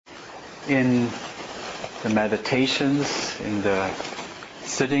in the meditations, in the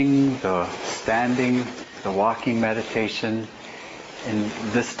sitting, the standing, the walking meditation, in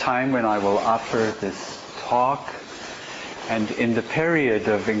this time when I will offer this talk, and in the period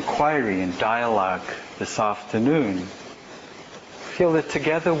of inquiry and dialogue this afternoon, feel that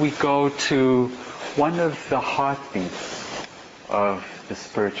together we go to one of the heartbeats of the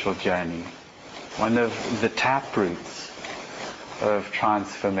spiritual journey, one of the taproots of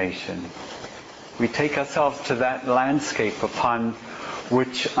transformation. We take ourselves to that landscape upon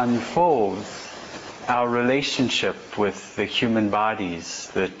which unfolds our relationship with the human bodies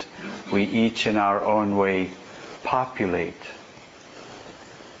that we each in our own way populate.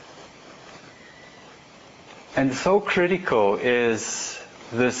 And so critical is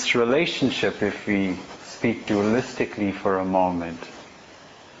this relationship, if we speak dualistically for a moment,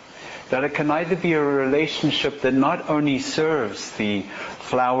 that it can either be a relationship that not only serves the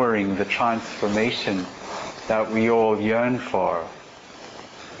flowering, the transformation that we all yearn for,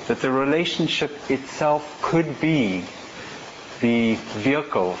 that the relationship itself could be the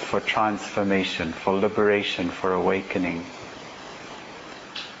vehicle for transformation, for liberation, for awakening.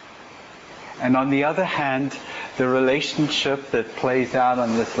 And on the other hand, the relationship that plays out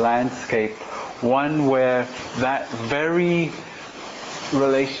on this landscape, one where that very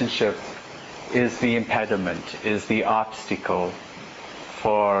relationship is the impediment, is the obstacle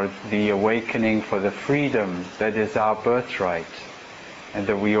for the awakening, for the freedom that is our birthright and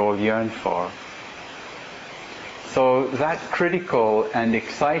that we all yearn for. So that critical and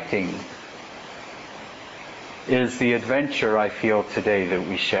exciting is the adventure I feel today that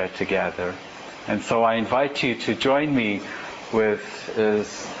we share together. And so I invite you to join me with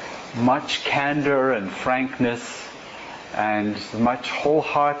as much candor and frankness and much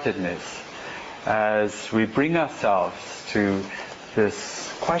wholeheartedness as we bring ourselves to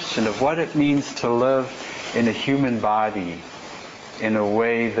this question of what it means to live in a human body in a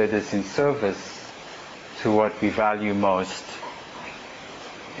way that is in service to what we value most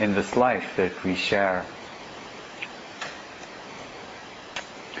in this life that we share.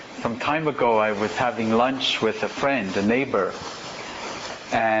 Some time ago I was having lunch with a friend, a neighbor,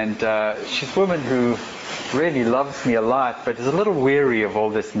 and she's a woman who really loves me a lot but is a little weary of all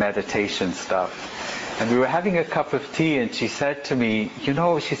this meditation stuff. And we were having a cup of tea and she said to me, you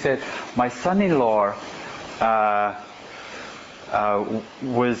know, she said, my son-in-law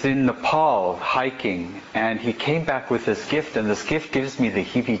was in Nepal hiking and he came back with this gift, and this gift gives me the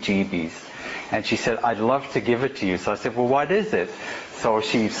heebie-jeebies. And she said, I'd love to give it to you. So I said, well, what is it? So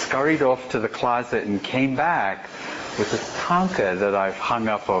she scurried off to the closet and came back with this tanka that I've hung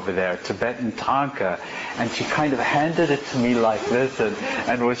up over there, Tibetan tanka. And she kind of handed it to me like this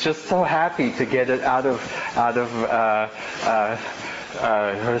and was just so happy to get it out of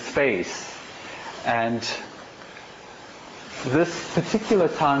her space. And this particular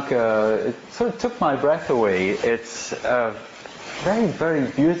tanka, it sort of took my breath away. It's a very, very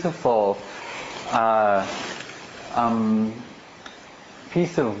beautiful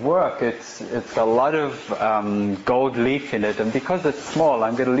piece of work. It's a lot of gold leaf in it, and because it's small,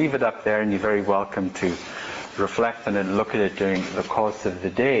 I'm going to leave it up there, and you're very welcome to reflect on it and look at it during the course of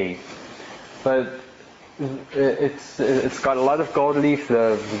the day. But it's got a lot of gold leaf.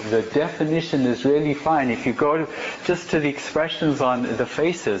 The definition is really fine. If you go just to the expressions on the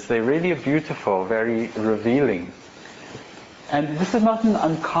faces, they really are beautiful, very revealing. And this is not an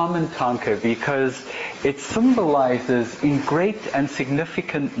uncommon tanka because it symbolizes in great and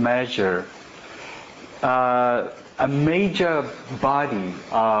significant measure a major body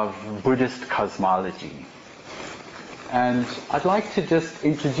of Buddhist cosmology. And I'd like to just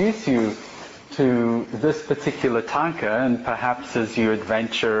introduce you to this particular tanka, and perhaps as you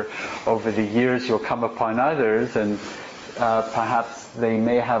adventure over the years you'll come upon others, and perhaps they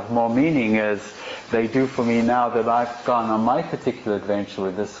may have more meaning as they do for me now that I've gone on my particular adventure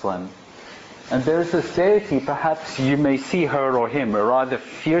with this one. And there's this deity, perhaps you may see her or him, a rather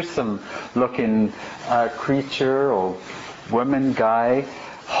fearsome looking creature or woman, guy,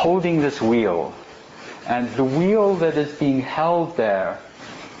 holding this wheel. And the wheel that is being held there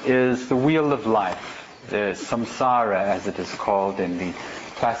is the wheel of life, the samsara as it is called in the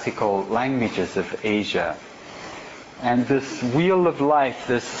classical languages of Asia. And this wheel of life,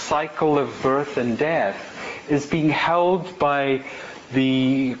 this cycle of birth and death, is being held by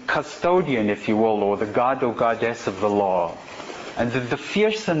the custodian, if you will, or the god or goddess of the law. And the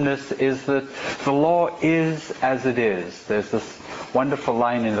fearsomeness is that the law is as it is. There's this wonderful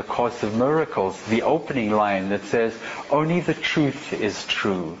line in the Course of Miracles, the opening line that says, only the truth is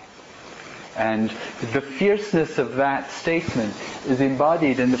true. And the fierceness of that statement is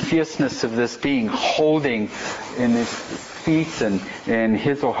embodied in the fierceness of this being holding in his feet and in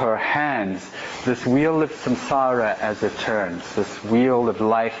his or her hands this wheel of samsara as it turns, this wheel of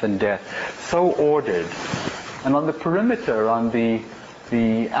life and death, so ordered. And on the perimeter, on the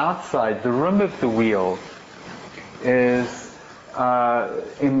outside, the rim of the wheel is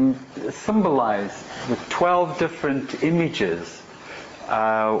symbolized with 12 different images,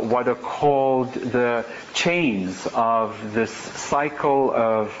 what are called the chains of this cycle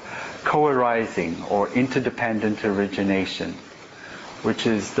of co-arising or interdependent origination, which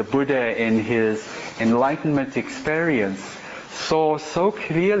is the Buddha in his enlightenment experience saw so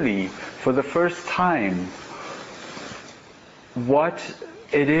clearly for the first time what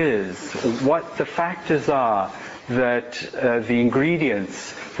it is, what the factors are that the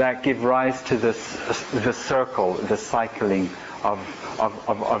ingredients that give rise to this the circle, the cycling of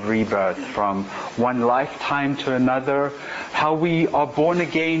rebirth from one lifetime to another, how we are born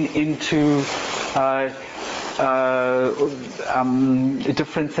again into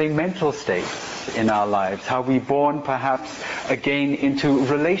different, say, mental states in our lives, how we born perhaps again into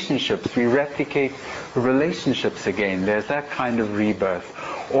relationships, we replicate relationships again, there's that kind of rebirth.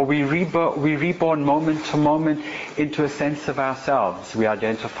 Or we reborn moment to moment into a sense of ourselves. We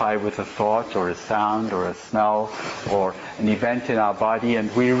identify with a thought or a sound or a smell or an event in our body, and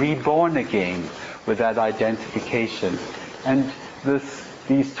we're reborn again with that identification. And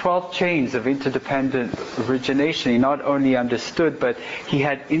these 12 chains of interdependent origination, he not only understood, but he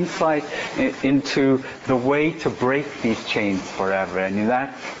had insight into the way to break these chains forever. And in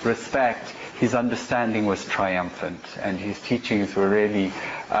that respect, his understanding was triumphant, and his teachings were really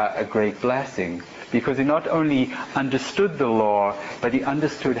a great blessing, because he not only understood the law, but he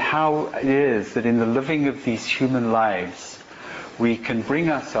understood how it is that in the living of these human lives, we can bring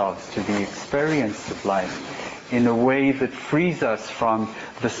ourselves to the experience of life in a way that frees us from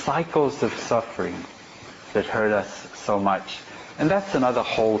the cycles of suffering that hurt us so much. And that's another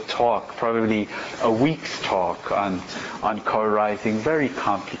whole talk, probably a week's talk on co-arising, very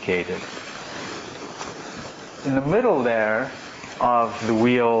complicated. In the middle there of the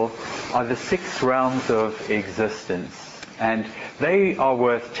wheel are the 6 realms of existence, and they are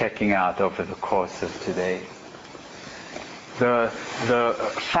worth checking out over the course of today. The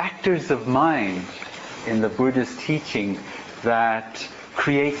factors of mind in the Buddha's teaching that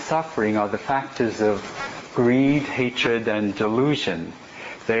create suffering are the factors of greed, hatred, and delusion.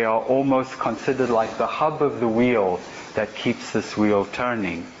 They are almost considered like the hub of the wheel that keeps this wheel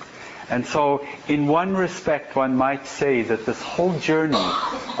turning. And so, in one respect, one might say that this whole journey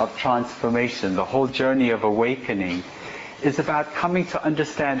of transformation, the whole journey of awakening, is about coming to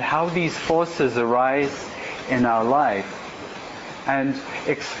understand how these forces arise in our life and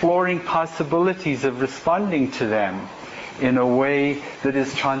exploring possibilities of responding to them in a way that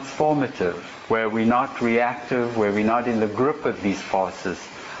is transformative, where we're not reactive, where we're not in the grip of these forces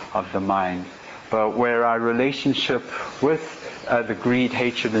of the mind, but where our relationship with the greed,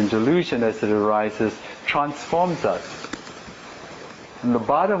 hatred, and delusion as it arises transforms us. And the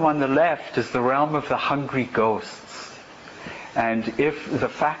bottom on the left is the realm of the hungry ghosts. And if the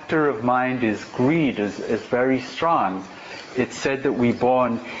factor of mind is greed, is very strong, it's said that we're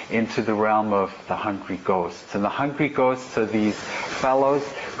born into the realm of the hungry ghosts. And the hungry ghosts are these fellows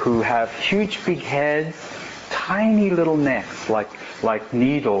who have huge big heads, tiny little necks like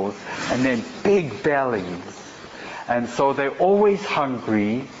needles, and then big bellies. And so they're always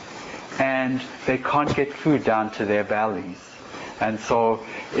hungry, and they can't get food down to their bellies. And so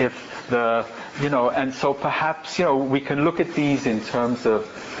and so perhaps, we can look at these in terms of,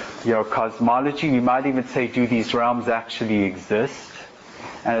 cosmology. We might even say, do these realms actually exist?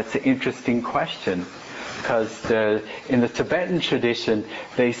 And it's an interesting question, because in the Tibetan tradition,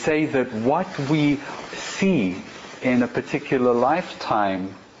 they say that what we see in a particular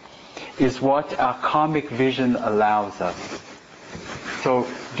lifetime is what our karmic vision allows us. So,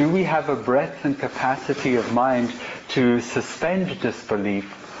 do we have a breadth and capacity of mind to suspend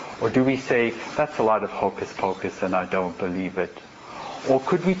disbelief, or do we say, that's a lot of hocus pocus and I don't believe it? Or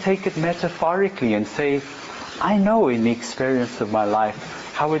could we take it metaphorically and say, I know in the experience of my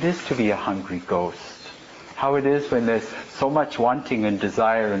life how it is to be a hungry ghost, how it is when there's so much wanting and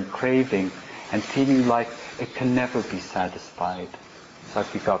desire and craving and feeling like it can never be satisfied. It's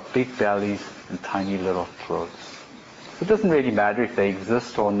like we've got big bellies and tiny little throats. It doesn't really matter if they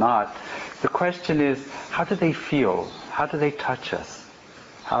exist or not. The question is, how do they feel? How do they touch us?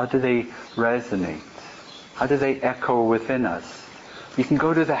 How do they resonate? How do they echo within us? We can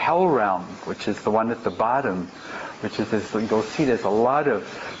go to the hell realm, which is the one at the bottom, which is this, you'll see there's a lot of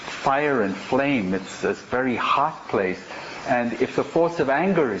fire and flame. It's a very hot place. And if the force of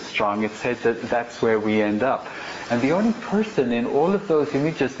anger is strong, it's said that that's where we end up. And the only person in all of those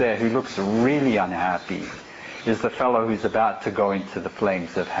images there who looks really unhappy is the fellow who's about to go into the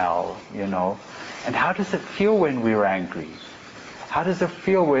flames of hell, you know. And how does it feel when we're angry? How does it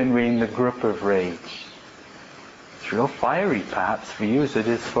feel when we're in the grip of rage? It's real fiery, perhaps for you as it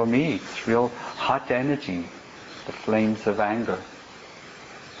is for me. It's real hot energy, the flames of anger.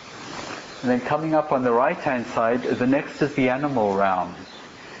 And then coming up on the right-hand side, the next is the animal realm.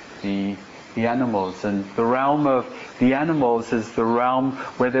 The animals. And the realm of the animals is the realm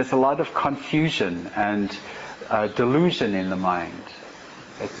where there's a lot of confusion and delusion in the mind.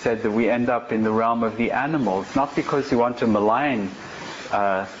 It's said that we end up in the realm of the animals, not because we want to malign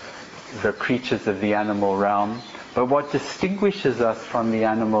the creatures of the animal realm, but what distinguishes us from the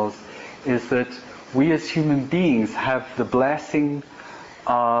animals is that we as human beings have the blessing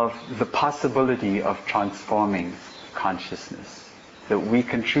of the possibility of transforming consciousness. That we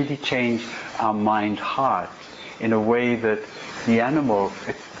can truly change our mind-heart in a way that the animal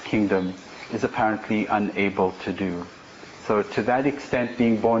kingdom is apparently unable to do. So to that extent,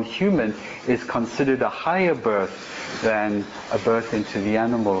 being born human is considered a higher birth than a birth into the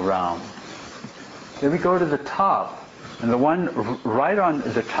animal realm. Then we go to the top, and the one right on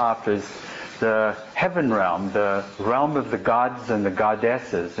the top is the heaven realm, the realm of the gods and the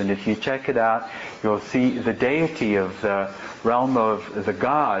goddesses. And if you check it out, you'll see the deity of the realm of the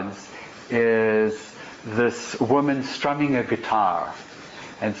gods is this woman strumming a guitar.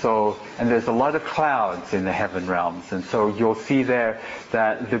 And there's a lot of clouds in the heaven realms. And so you'll see there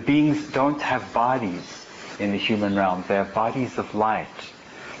that the beings don't have bodies in the human realms. They have bodies of light.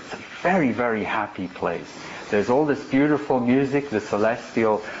 It's a very, very happy place. There's all this beautiful music, the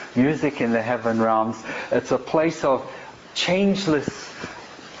celestial music in the heaven realms. It's a place of changeless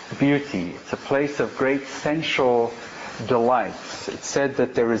beauty. It's a place of great sensual delights. It's said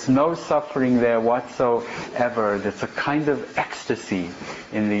that there is no suffering there whatsoever. There's a kind of ecstasy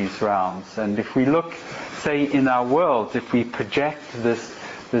in these realms. And if we look, say, in our world, if we project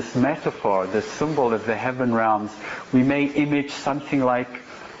this metaphor, this symbol of the heaven realms, we may image something like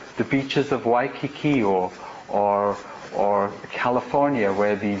the beaches of Waikiki or California,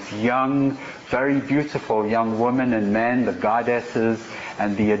 where these young, very beautiful young women and men, the goddesses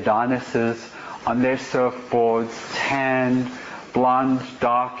and the Adonises, on their surfboards, tanned, blonde,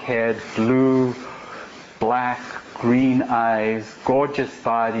 dark-haired, blue, black, green eyes, gorgeous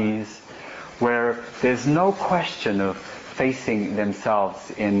bodies, where there's no question of facing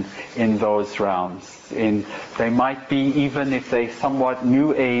themselves in those realms. They might be, even if they somewhat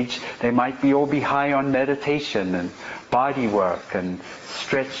new age, they might be all be high on meditation and body work and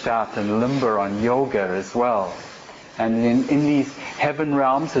stretched out and limber on yoga as well. And in these heaven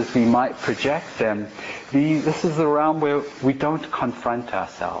realms, as we might project them, this is the realm where we don't confront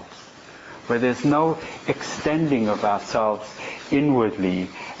ourselves, where there's no extending of ourselves inwardly,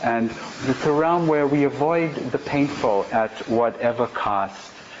 and it's a realm where we avoid the painful at whatever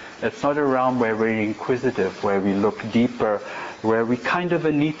cost. It's not a realm where we're inquisitive, where we look deeper, where we kind of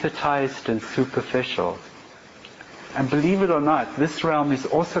anesthetized and superficial. And believe it or not, this realm is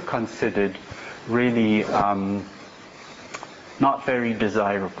also considered really not very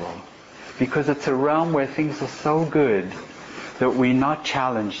desirable, because it's a realm where things are so good that we're not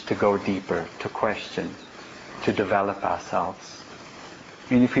challenged to go deeper, to question, to develop ourselves.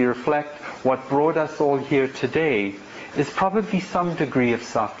 And if we reflect, what brought us all here today is probably some degree of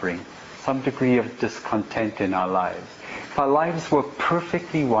suffering, some degree of discontent in our lives. If our lives were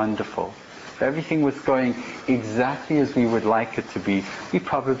perfectly wonderful, if everything was going exactly as we would like it to be, we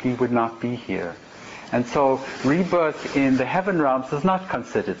probably would not be here. And so rebirth in the heaven realms is not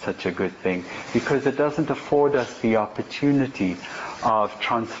considered such a good thing, because it doesn't afford us the opportunity of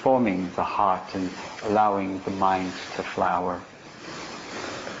transforming the heart and allowing the mind to flower.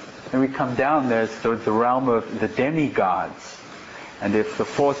 Then we come down, there's the realm of the demigods. And if the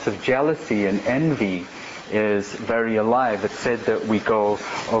force of jealousy and envy is very alive, it's said that we go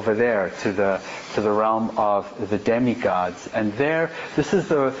over there to the realm of the demigods. And there, this is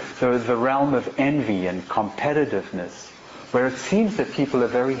the realm of envy and competitiveness, where it seems that people are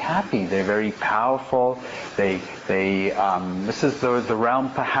very happy, they're very powerful, this is the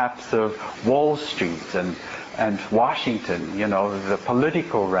realm perhaps of Wall Street and Washington, the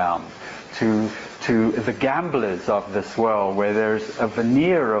political realm. to the gamblers of this world, where there's a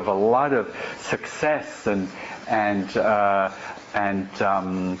veneer of a lot of success and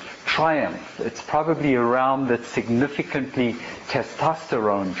triumph. It's probably a realm that's significantly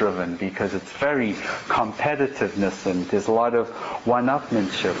testosterone driven, because it's very competitiveness and there's a lot of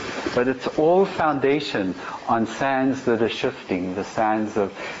one-upmanship. But it's all foundation on sands that are shifting, the sands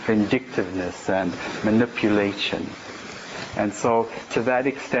of vindictiveness and manipulation. And so, to that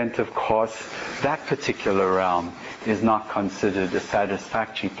extent, of course, that particular realm is not considered a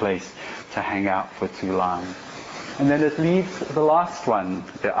satisfactory place to hang out for too long. And then it leaves the last one,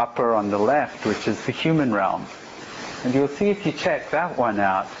 the upper on the left, which is the human realm. And you'll see if you check that one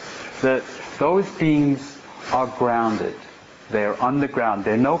out, that those beings are grounded. They're on the ground.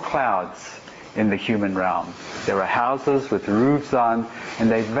 There are no clouds in the human realm. There are houses with roofs on, and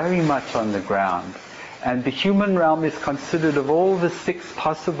they're very much on the ground. And the human realm is considered, of all the 6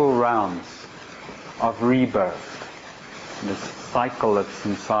 possible realms of rebirth, this cycle of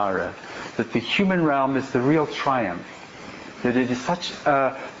samsara, that the human realm is the real triumph. That it is such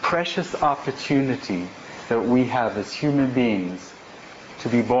a precious opportunity that we have as human beings to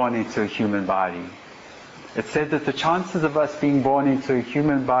be born into a human body. It's said that the chances of us being born into a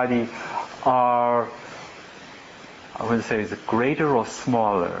human body are, I wouldn't say, is it greater or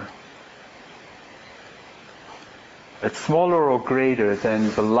smaller? It's smaller or greater than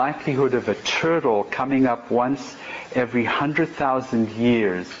the likelihood of a turtle coming up once every 100,000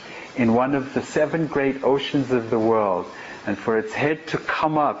 years in one of the 7 great oceans of the world, and for its head to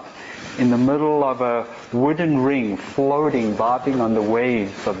come up in the middle of a wooden ring floating, bobbing on the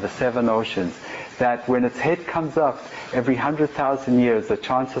waves of the 7 oceans, that when its head comes up every 100,000 years, the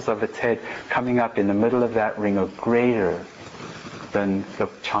chances of its head coming up in the middle of that ring are greater than the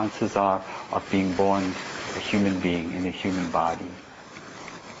chances are of being born a human being in a human body.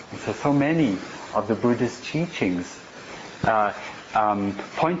 And so many of the Buddhist teachings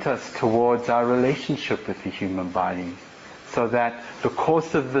point us towards our relationship with the human body, so that the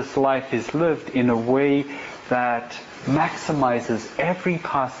course of this life is lived in a way that maximizes every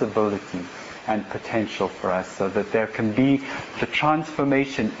possibility and potential for us, so that there can be the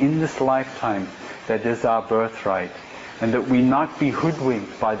transformation in this lifetime that is our birthright, and that we not be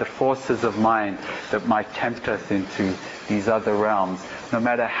hoodwinked by the forces of mind that might tempt us into these other realms, no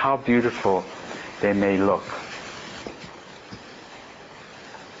matter how beautiful they may look.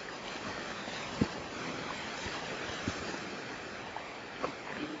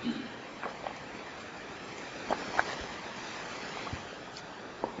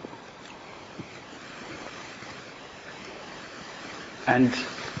 And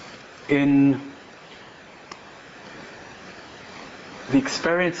in the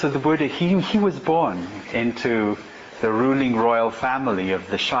experience of the Buddha, he was born into the ruling royal family of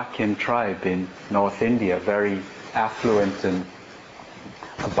the Shakyan tribe in North India, very affluent and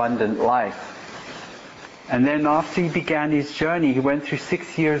abundant life. And then after he began his journey, he went through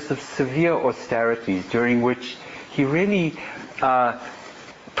 6 years of severe austerities, during which he really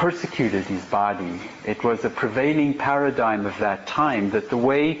persecuted his body. It was a prevailing paradigm of that time that the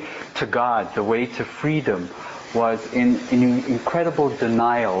way to God, the way to freedom, was in incredible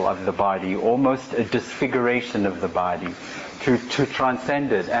denial of the body, almost a disfiguration of the body, to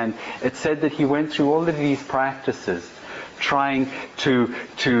transcend it. And it said that he went through all of these practices, trying to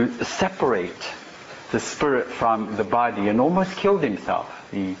separate the spirit from the body, and almost killed himself.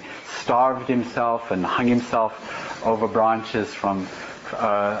 He starved himself and hung himself over branches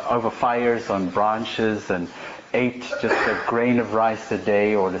over fires on branches, and ate just a grain of rice a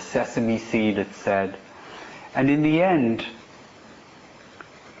day, or the sesame seed, it said. And in the end,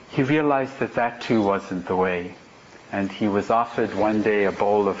 he realized that that too wasn't the way. And he was offered one day a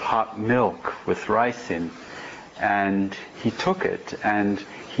bowl of hot milk with rice in, and he took it and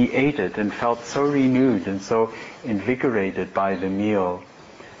he ate it and felt so renewed and so invigorated by the meal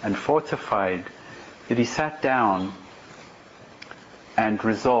and fortified that he sat down and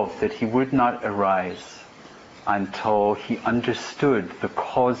resolved that he would not arise until he understood the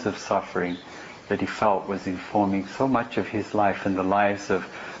cause of suffering that he felt was informing so much of his life and the lives of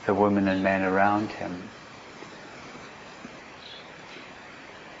the women and men around him.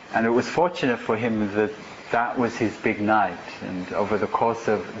 And it was fortunate for him that that was his big night, and over the course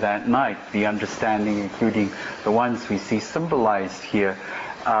of that night, the understanding, including the ones we see symbolized here,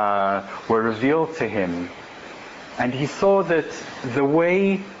 were revealed to him. And he saw that the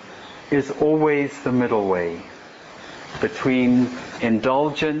way is always the middle way. Between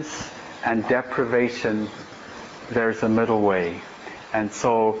indulgence and deprivation, there's a middle way. And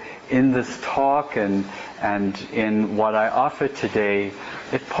so in this talk and in what I offer today,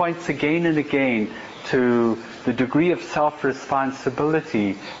 it points again and again to the degree of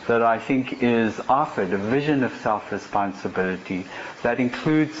self-responsibility that I think is offered, a vision of self-responsibility that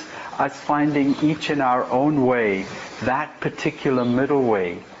includes us finding each in our own way that particular middle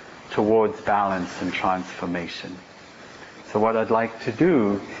way towards balance and transformation. So what I'd like to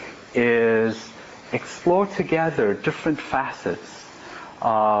do is explore together different facets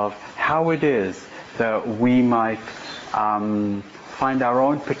of how it is that we might find our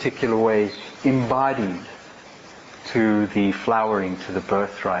own particular way embodied to the flowering, to the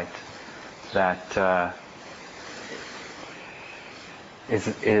birthright that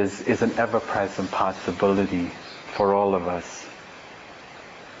is an ever-present possibility for all of us.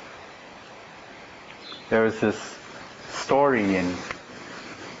 There is this story in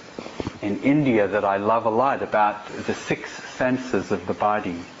India that I love a lot about the 6 senses of the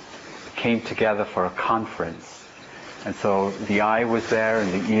body came together for a conference. And so the eye was there,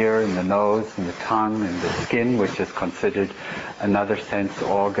 and the ear, and the nose, and the tongue, and the skin, which is considered another sense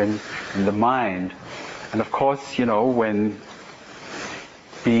organ, and the mind. And of course, you know, when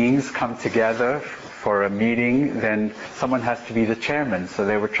beings come together for a meeting, then someone has to be the chairman. So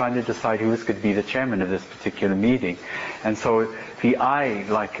they were trying to decide who was going to be the chairman of this particular meeting. And so the eye,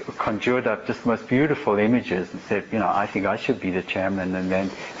 like, conjured up just most beautiful images and said, you know, I think I should be the chairman. And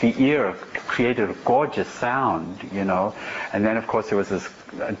then the ear created a gorgeous sound, you know. And then, of course, there was this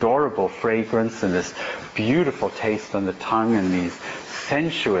adorable fragrance and this beautiful taste on the tongue and these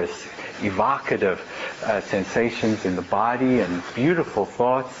sensuous, evocative sensations in the body and beautiful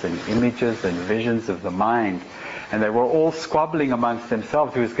thoughts and images and visions of the mind. And they were all squabbling amongst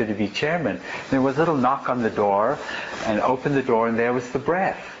themselves who was going to be chairman. And there was a little knock on the door, and opened the door, and there was the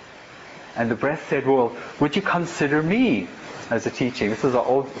breath. And the breath said, well, would you consider me as a teaching? This is an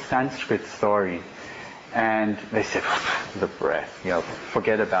old Sanskrit story. And they said, the breath, you know,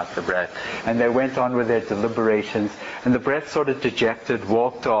 forget about the breath. And they went on with their deliberations, and the breath sort of dejected,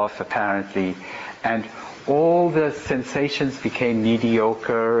 walked off apparently, and all the sensations became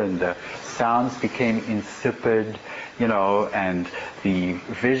mediocre, and the sounds became insipid, you know, and the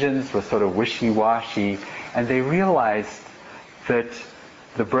visions were sort of wishy-washy, and they realized that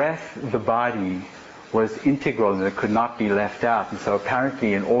the breath, the body, was integral and it could not be left out. And so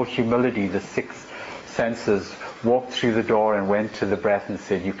apparently, in all humility, the 6 senses walked through the door and went to the breath and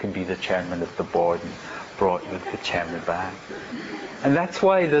said, you can be the chairman of the board, and brought the chairman back. And that's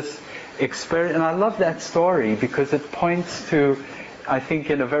why this experience, and I love that story because it points to, I think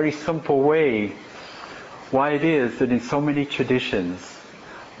in a very simple way, why it is that in so many traditions,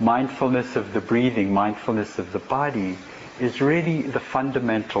 mindfulness of the breathing, mindfulness of the body, is really the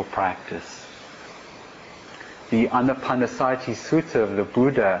fundamental practice. The Anapanasati Sutta of the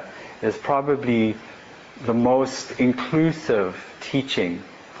Buddha is probably the most inclusive teaching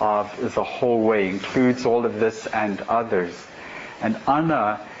of the whole way, includes all of this and others. And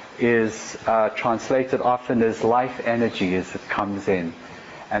Ana is translated often as life energy as it comes in.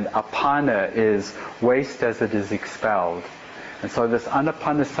 And Apana is waste as it is expelled. And so this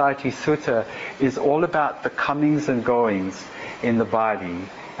Anapanasati Sutta is all about the comings and goings in the body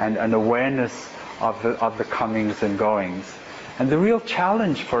and an awareness of the comings and goings. And the real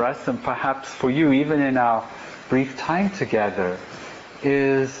challenge for us, and perhaps for you, even in our brief time together,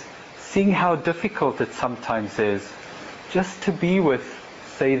 is seeing how difficult it sometimes is just to be with,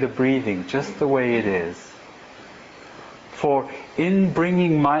 say, the breathing, just the way it is. For in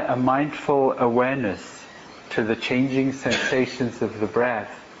bringing a mindful awareness to the changing sensations of the breath,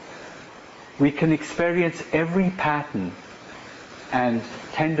 we can experience every pattern and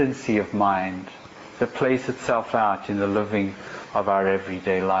tendency of mind that plays itself out in the living of our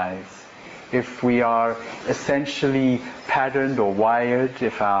everyday lives. If we are essentially patterned or wired,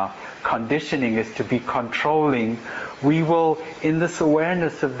 if our conditioning is to be controlling, we will, in this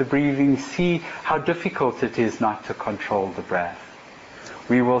awareness of the breathing, see how difficult it is not to control the breath.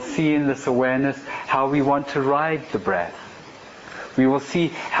 We will see in this awareness how we want to ride the breath. We will see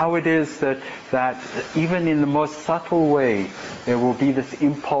how it is that even in the most subtle way, there will be this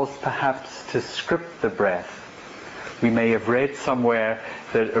impulse perhaps to script the breath. We may have read somewhere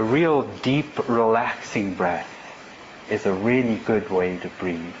that a real deep, relaxing breath is a really good way to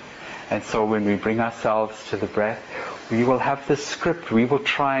breathe. And so when we bring ourselves to the breath, we will have this script. We will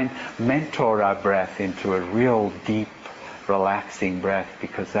try and mentor our breath into a real deep, relaxing breath,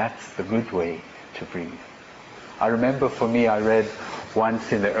 because that's the good way to breathe. I remember for me, I read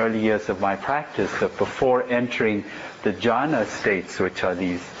once in the early years of my practice that before entering the jhana states, which are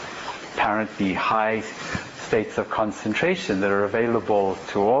these apparently high states of concentration that are available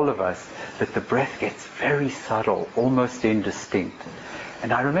to all of us, that the breath gets very subtle, almost indistinct.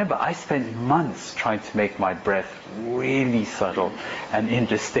 And I remember I spent months trying to make my breath really subtle and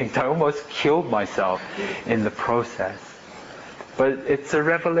indistinct. I almost killed myself in the process. But it's a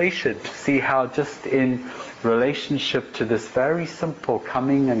revelation to see how just in relationship to this very simple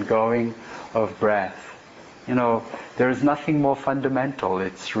coming and going of breath, there is nothing more fundamental.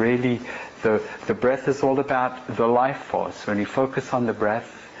 It's really, the breath is all about the life force. When we focus on the breath,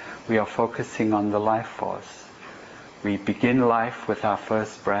 we are focusing on the life force. We begin life with our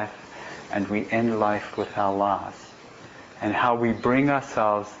first breath, and we end life with our last. And how we bring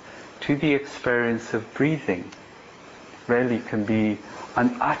ourselves to the experience of breathing really can be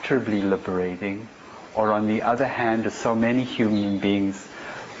unutterably liberating, or on the other hand, as so many human beings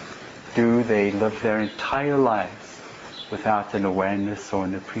do, they live their entire lives without an awareness or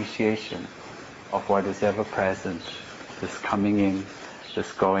an appreciation of what is ever present, this coming in,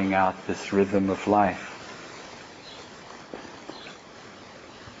 this going out, this rhythm of life.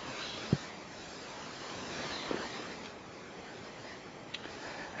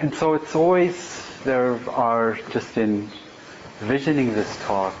 And so it's always, there are, just in visioning this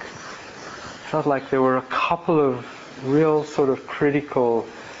talk, felt like there were a couple of real sort of critical,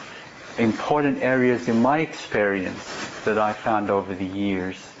 important areas in my experience that I found over the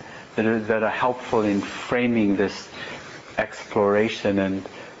years that are helpful in framing this exploration. And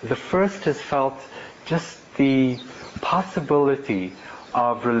the first has felt just the possibility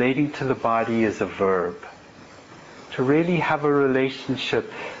of relating to the body as a verb. To really have a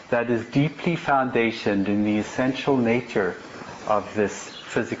relationship that is deeply foundationed in the essential nature of this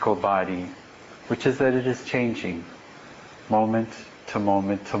physical body, which is that it is changing, moment to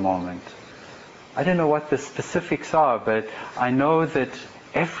moment to moment. I don't know what the specifics are, but I know that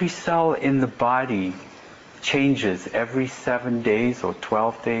every cell in the body changes every 7 days or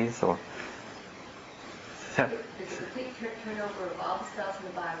 12 days or... There's a complete turnover of all the cells in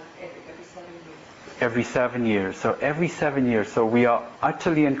the body every 7 years. Every 7 years. So every 7 years. So we are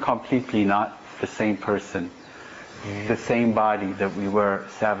utterly and completely not the same person, the same body that we were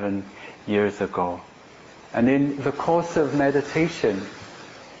 7 years ago. And in the course of meditation,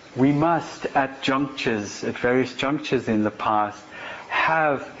 we must, at various junctures in the past,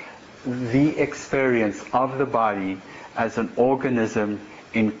 have the experience of the body as an organism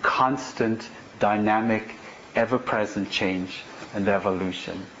in constant, dynamic, ever-present change and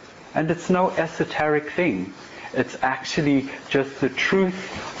evolution. And it's no esoteric thing. It's actually just the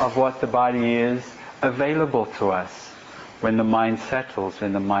truth of what the body is available to us when the mind settles,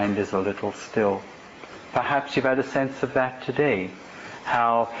 when the mind is a little still. Perhaps you've had a sense of that today,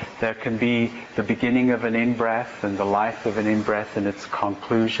 how there can be the beginning of an in-breath and the life of an in-breath and its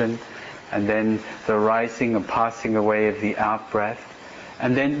conclusion, and then the rising and passing away of the out-breath.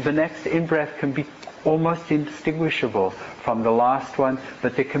 And then the next in-breath can be almost indistinguishable from the last one,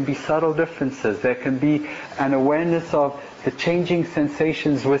 but there can be subtle differences. There can be an awareness of the changing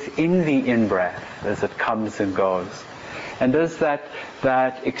sensations within the in-breath as it comes and goes. And as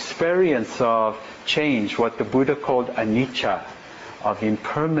that experience of change, what the Buddha called anicca, of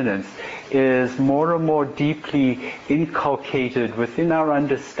impermanence, is more and more deeply inculcated within our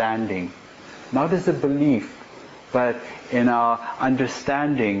understanding, not as a belief, but in our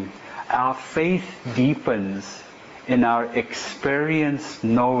understanding, our faith deepens in our experience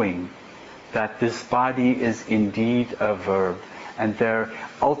knowing that this body is indeed a verb, and there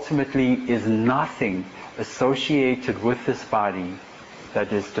ultimately is nothing associated with this body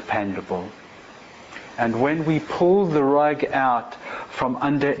that is dependable. And when we pull the rug out from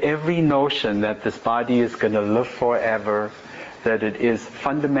under every notion that this body is going to live forever, that it is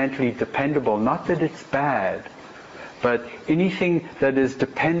fundamentally dependable, not that it's bad, but anything that is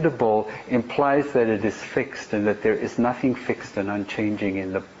dependable implies that it is fixed and that there is nothing fixed and unchanging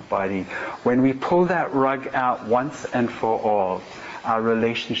in the body. When we pull that rug out once and for all, our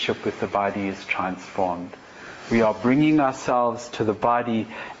relationship with the body is transformed. We are bringing ourselves to the body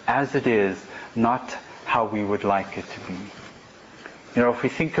as it is, not how we would like it to be. If we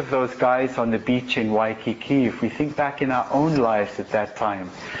think of those guys on the beach in Waikiki, if we think back in our own lives at that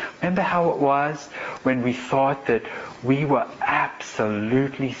time, remember how it was when we thought that we were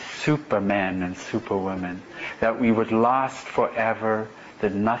absolutely supermen and superwomen, that we would last forever,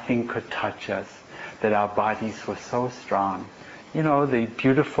 that nothing could touch us, that our bodies were so strong. The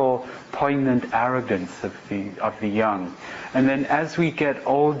beautiful, poignant arrogance of the young. And then as we get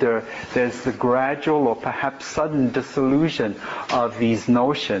older, there's the gradual or perhaps sudden disillusion of these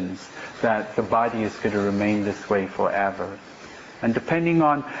notions that the body is going to remain this way forever. And depending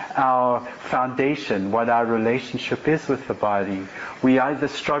on our foundation, what our relationship is with the body, we either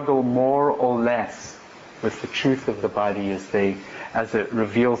struggle more or less with the truth of the body as it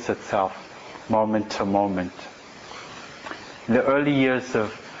reveals itself moment to moment. In the early years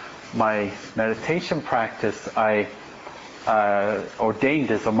of my meditation practice, I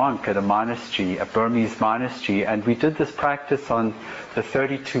ordained as a monk at a monastery, a Burmese monastery, and we did this practice on the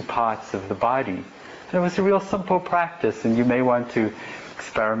 32 parts of the body. And it was a real simple practice, and you may want to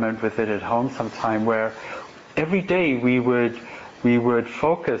experiment with it at home sometime, where every day we would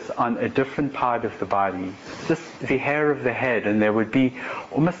focus on a different part of the body, just the hair of the head, and there would be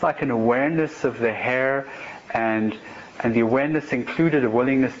almost like an awareness of the hair, and the awareness included a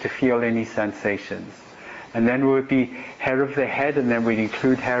willingness to feel any sensations. And then there would be hair of the head, and then we'd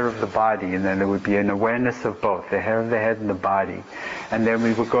include hair of the body, and then there would be an awareness of both, the hair of the head and the body. And then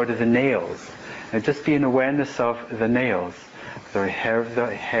we would go to the nails, and just be an awareness of the nails. So hair of the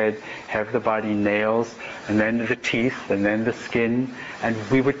head, hair of the body, nails, and then the teeth, and then the skin. And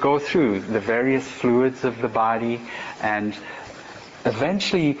we would go through the various fluids of the body, and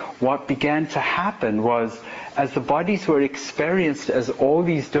eventually what began to happen was, as the bodies were experienced as all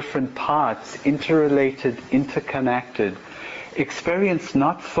these different parts, interrelated, interconnected, experienced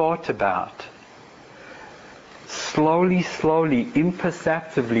not thought about, slowly,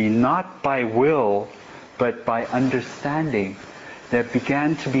 imperceptibly, not by will, but by understanding, there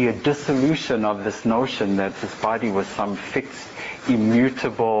began to be a dissolution of this notion that this body was some fixed,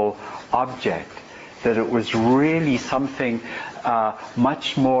 immutable object, that it was really something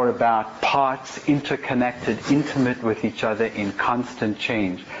much more about parts interconnected, intimate with each other, in constant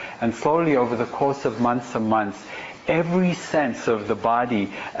change. And slowly, over the course of months and months, every sense of the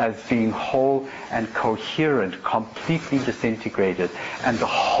body as being whole and coherent completely disintegrated, and the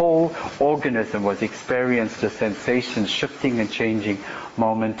whole organism was experienced as sensations shifting and changing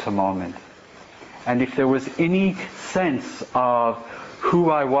moment to moment. And if there was any sense of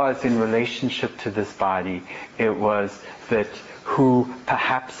who I was in relationship to this body, it was that who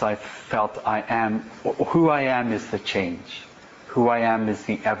perhaps I felt I am, who I am is the change. Who I am is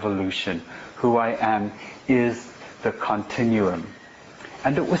the evolution. Who I am is the continuum.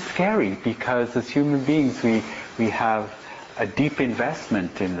 And it was scary, because as human beings we have a deep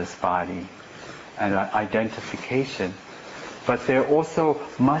investment in this body and identification. But there also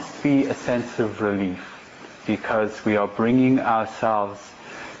must be a sense of relief, because we are bringing ourselves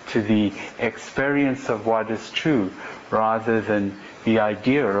to the experience of what is true, rather than the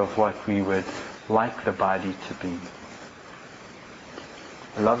idea of what we would like the body to be.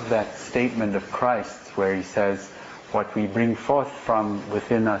 I love that statement of Christ where he says, what we bring forth from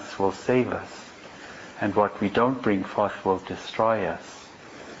within us will save us, and what we don't bring forth will destroy us.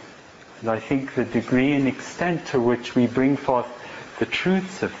 And I think the degree and extent to which we bring forth the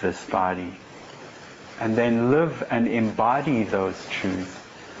truths of this body, and then live and embody those truths,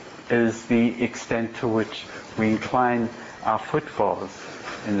 is the extent to which we incline our footfalls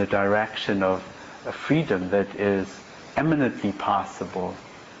in the direction of a freedom that is eminently possible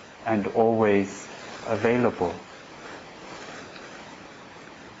and always available.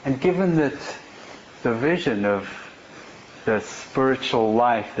 And given that the vision of the spiritual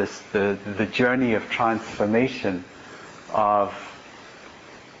life, the journey of transformation, of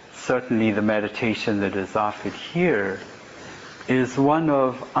certainly the meditation that is offered here, is one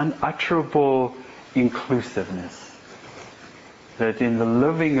of unutterable inclusiveness. That in the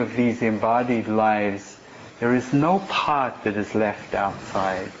living of these embodied lives, there is no part that is left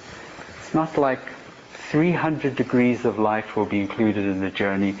outside. It's not like 300 degrees of life will be included in the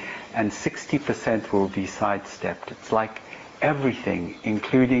journey and 60% will be sidestepped. It's like everything,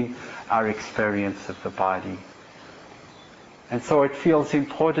 including our experience of the body. And so it feels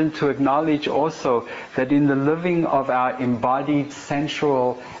important to acknowledge also that in the living of our embodied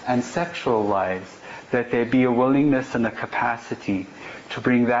sensual and sexual lives, that there be a willingness and a capacity to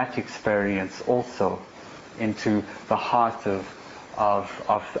bring that experience also into the heart of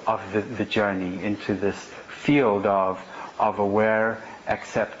the journey, into this field of aware,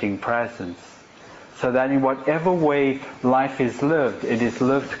 accepting presence. So that in whatever way life is lived, it is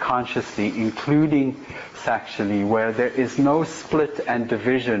lived consciously, including sexually, where there is no split and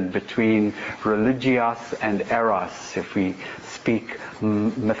division between religios and eros, if we speak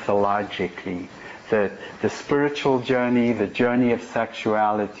mythologically. That the spiritual journey, the journey of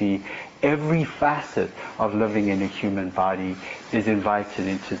sexuality, every facet of living in a human body is invited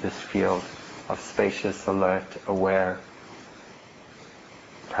into this field of spacious, alert, aware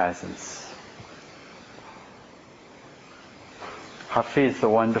presence. Hafiz, the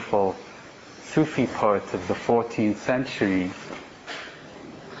wonderful Sufi poet of the 14th century,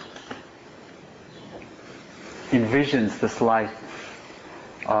 envisions this life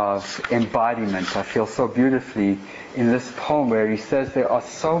of embodiment. I feel so beautifully in this poem where he says there are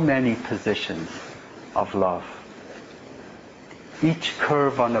so many positions of love. Each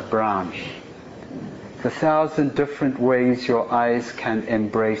curve on a branch, the 1,000 different ways your eyes can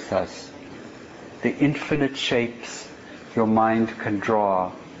embrace us, the infinite shapes your mind can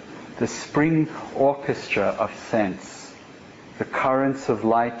draw, the spring orchestra of sense, the currents of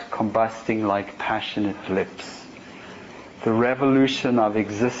light combusting like passionate lips, the revolution of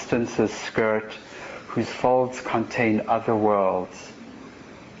existence's skirt whose folds contain other worlds,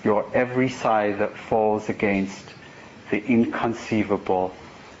 your every sigh that falls against the inconceivable,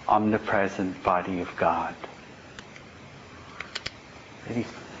 omnipresent body of God. Really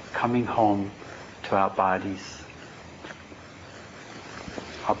coming home to our bodies.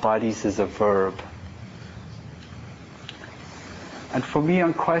 Our bodies is a verb. And for me,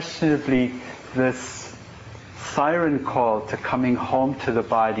 unquestionably, this siren call to coming home to the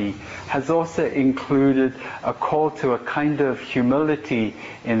body has also included a call to a kind of humility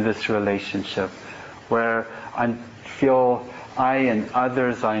in this relationship, where I feel I and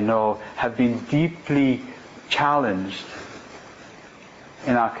others I know have been deeply challenged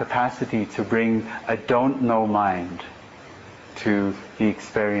in our capacity to bring a don't know mind to the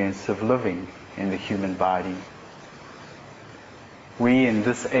experience of living in the human body. We in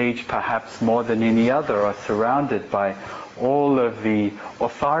this age, perhaps more than any other, are surrounded by all of the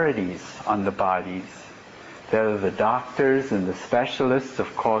authorities on the bodies. There are the doctors and the specialists,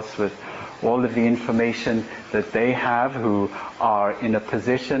 of course, with all of the information that they have, who are in a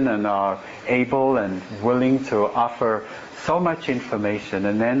position and are able and willing to offer so much information.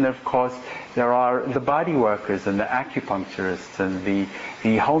 And then, of course, there are the body workers and the acupuncturists and the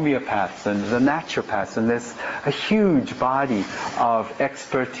homeopaths and the naturopaths. And there's a huge body of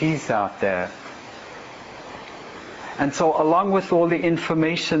expertise out there. And so along with all the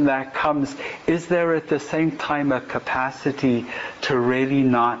information that comes, is there at the same time a capacity to really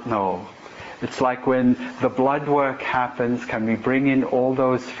not know? It's like when the blood work happens, can we bring in all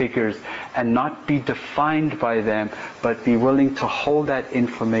those figures and not be defined by them, but be willing to hold that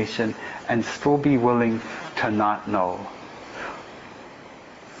information and still be willing to not know?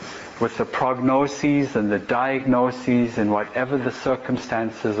 With the prognoses and the diagnoses and whatever the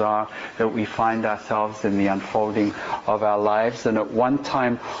circumstances are that we find ourselves in the unfolding of our lives, and at one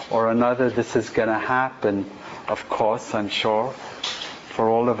time or another this is going to happen, of course, I'm sure, for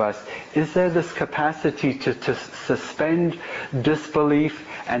all of us. Is there this capacity to suspend disbelief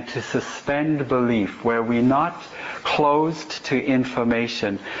and to suspend belief, where we're not closed to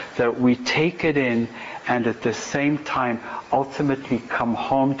information, that we take it in and at the same time ultimately come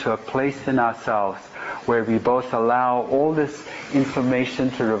home to a place in ourselves where we both allow all this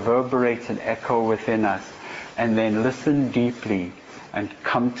information to reverberate and echo within us, and then listen deeply and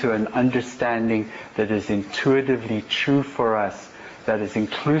come to an understanding that is intuitively true for us, that is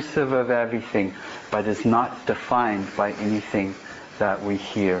inclusive of everything, but is not defined by anything that we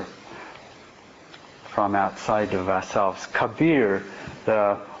hear from outside of ourselves. Kabir,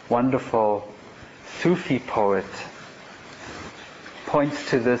 the wonderful Sufi poet,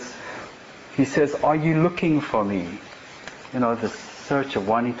 points to this. He says, "Are you looking for me?" You know, the search of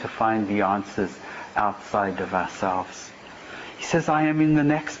wanting to find the answers outside of ourselves. He says, "I am in the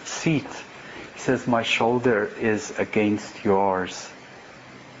next seat." He says, "My shoulder is against yours.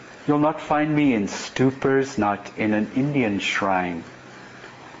 You'll not find me in stupors, not in an Indian shrine,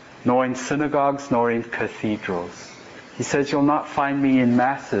 nor in synagogues, nor in cathedrals." He says, "You'll not find me in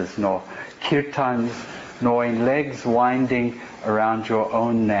masses, nor kirtans, nor in legs winding around your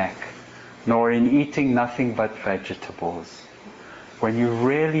own neck, nor in eating nothing but vegetables. When you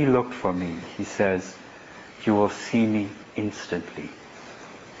really look for me," he says, "you will see me instantly.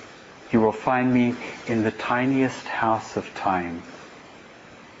 You will find me in the tiniest house of time."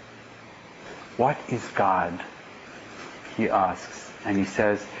 What is God? He asks. And he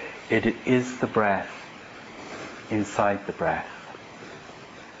says, it is the breath inside the breath.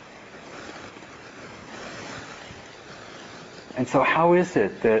 And so how is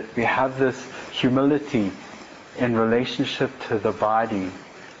it that we have this humility in relationship to the body,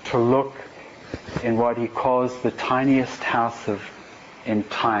 to look in what he calls the tiniest house in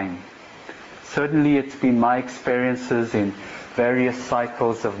time? Certainly it's been my experiences in various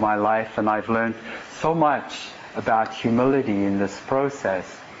cycles of my life, and I've learned so much about humility in this process,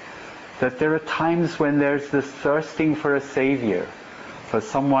 that there are times when there's this thirsting for a savior, for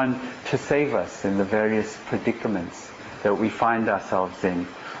someone to save us in the various predicaments that we find ourselves in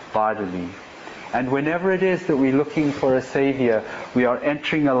bodily. And whenever it is that we're looking for a savior, we are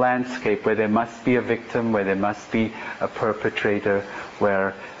entering a landscape where there must be a victim, where there must be a perpetrator,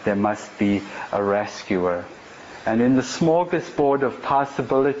 where there must be a rescuer. And in the smorgasbord of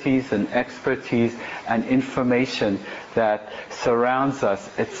possibilities and expertise and information that surrounds us,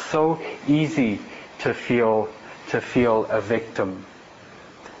 it's so easy to feel a victim.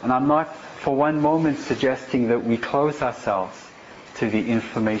 And I'm not for one moment suggesting that we close ourselves to the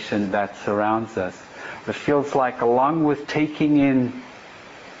information that surrounds us. It feels like, along with taking in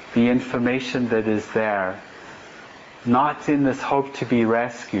the information that is there, not in this hope to be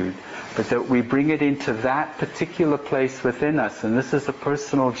rescued, but that we bring it into that particular place within us. And this is a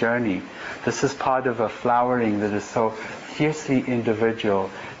personal journey. This is part of a flowering that is so fiercely individual,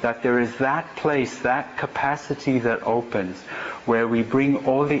 that there is that place, that capacity that opens, where we bring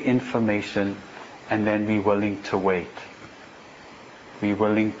all the information and then be willing to wait. Be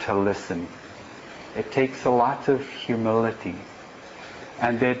willing to listen. It takes a lot of humility.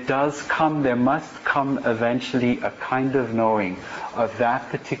 And there must come eventually a kind of knowing of that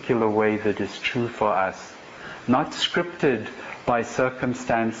particular way that is true for us. Not scripted by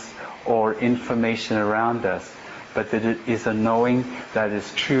circumstance or information around us, but that it is a knowing that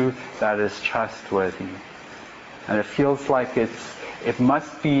is true, that is trustworthy. And it feels like it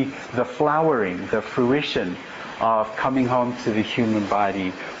must be the flowering, the fruition of coming home to the human body,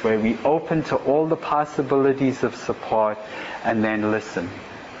 where we open to all the possibilities of support and then listen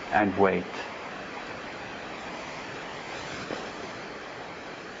and wait.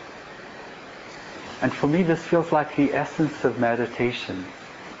 And for me, this feels like the essence of meditation.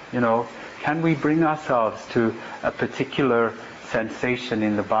 Can we bring ourselves to a particular sensation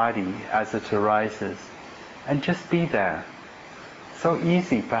in the body as it arises and just be there? So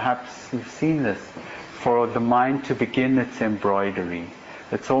easy, perhaps you've seen this, for the mind to begin its embroidery.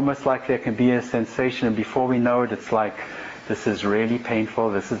 It's almost like there can be a sensation, and before we know it, it's like, this is really painful,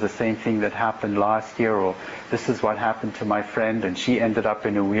 this is the same thing that happened last year, or this is what happened to my friend and she ended up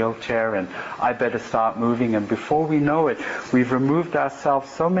in a wheelchair and I better start moving. And before we know it, we've removed ourselves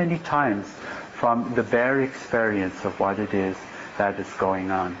so many times from the bare experience of what it is that is going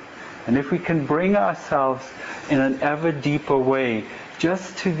on. And if we can bring ourselves in an ever deeper way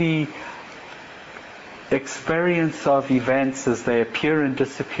just to the experience of events as they appear and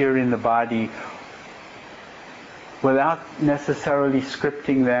disappear in the body, without necessarily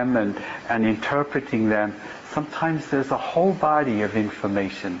scripting them and interpreting them, sometimes there's a whole body of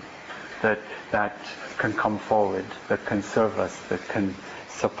information that can come forward, that can serve us, that can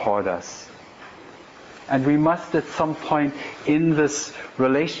support us. And we must at some point in this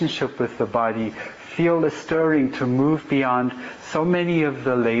relationship with the body feel a stirring to move beyond so many of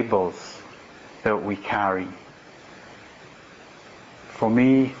the labels that we carry. For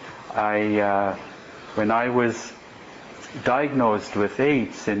me, when I was diagnosed with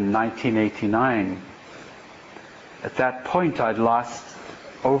AIDS in 1989, at that point I'd lost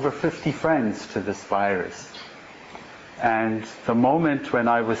over 50 friends to this virus. And the moment when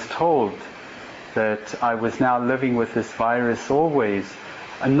I was told that I was now living with this virus always,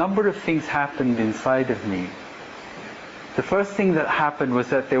 a number of things happened inside of me. The first thing that happened was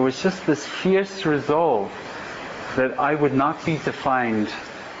that there was just this fierce resolve that I would not be defined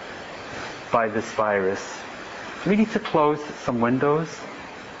by this virus. We need to close some windows.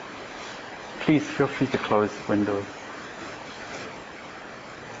 Please feel free to close windows.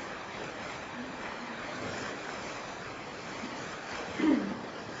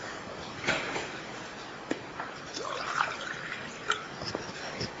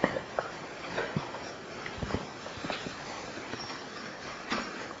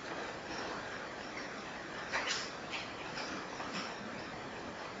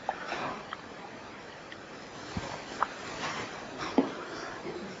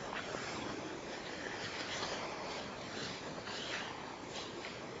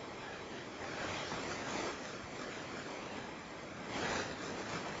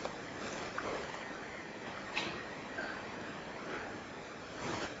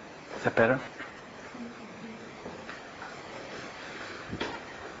 Is that better?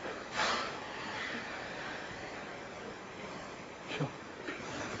 Sure.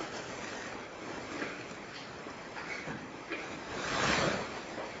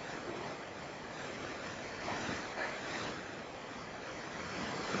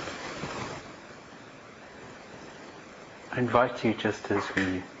 I invite you, just as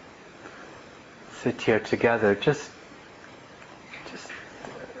we sit here together, just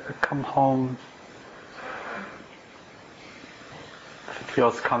come home, if it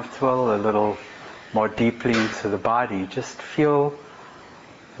feels comfortable, a little more deeply into the body. Just feel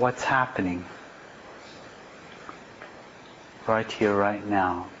what's happening. right here, right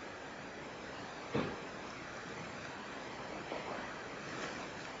now.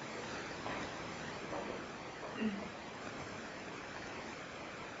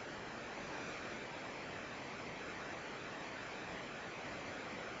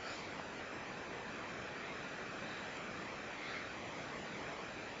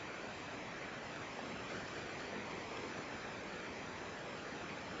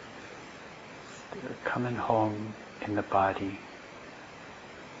 Coming home in the body.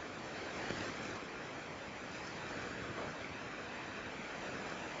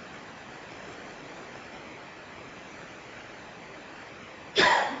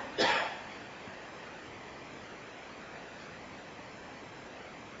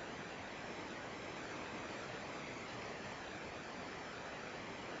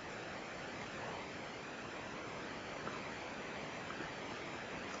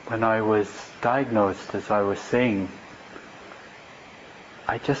 When I was diagnosed, as I was saying,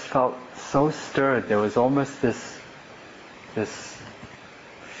 I just felt so stirred. There was almost this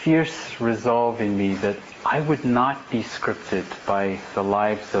fierce resolve in me that I would not be scripted by the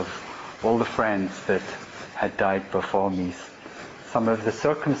lives of all the friends that had died before me. Some of the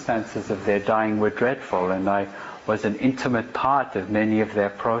circumstances of their dying were dreadful, and I was an intimate part of many of their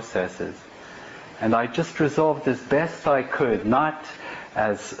processes. And I just resolved as best I could, not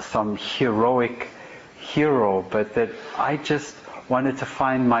as some heroic hero, but that I just wanted to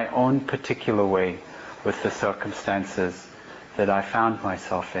find my own particular way with the circumstances that I found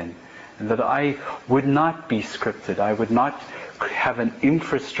myself in. And that I would not be scripted. I would not have an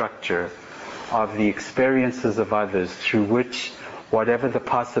infrastructure of the experiences of others through which whatever the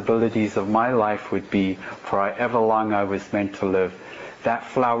possibilities of my life would be for however long I was meant to live, that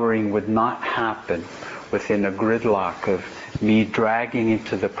flowering would not happen within a gridlock of me dragging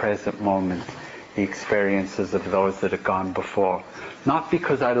into the present moment the experiences of those that had gone before. Not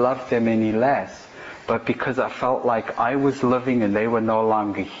because I loved them any less, but because I felt like I was living and they were no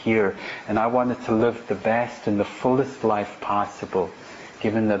longer here, and I wanted to live the best and the fullest life possible,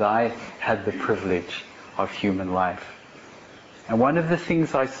 given that I had the privilege of human life. And one of the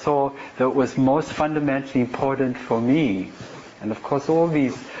things I saw that was most fundamentally important for me, and of course all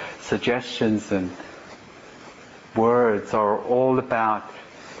these suggestions and words are all about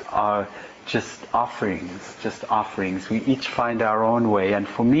just offerings. We each find our own way. And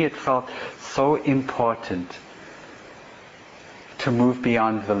for me it felt so important to move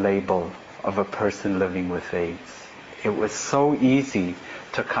beyond the label of a person living with AIDS. It was so easy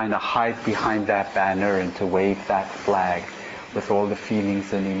to kind of hide behind that banner and to wave that flag with all the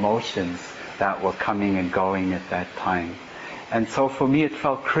feelings and emotions that were coming and going at that time. And so for me it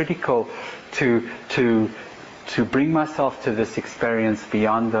felt critical to bring myself to this experience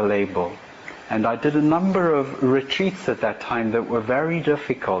beyond the label. And I did a number of retreats at that time that were very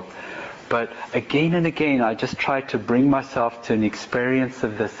difficult. But again and again, I just tried to bring myself to an experience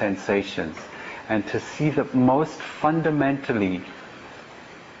of the sensations and to see that most fundamentally,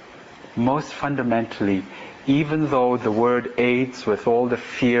 even though the word AIDS, with all the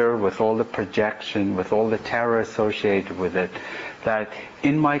fear, with all the projection, with all the terror associated with it, that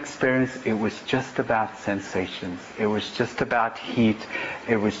in my experience it was just about sensations. It was just about heat.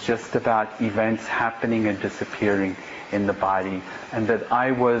 It was just about events happening and disappearing in the body. And that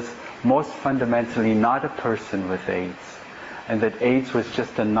I was most fundamentally not a person with AIDS. And that AIDS was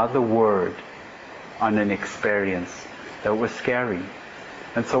just another word on an experience that was scary.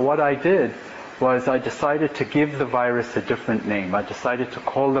 And so what I did was I decided to give the virus a different name. I decided to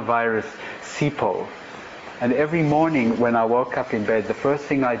call the virus SIPO. And every morning when I woke up in bed, the first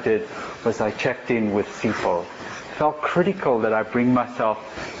thing I did was I checked in with SIPO. It felt critical that I bring myself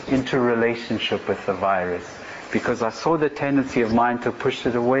into relationship with the virus, because I saw the tendency of mine to push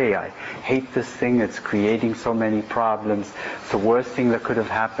it away. I hate this thing, it's creating so many problems. It's the worst thing that could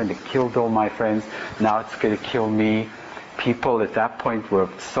have happened. It killed all my friends, now it's going to kill me. People at that point were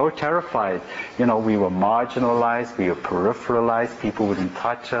so terrified. You know, we were marginalized, we were peripheralized, people wouldn't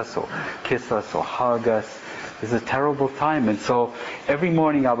touch us or kiss us or hug us. It was a terrible time. And so every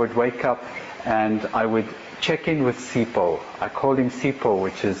morning I would wake up and I would check in with Sipo. I called him Sipo,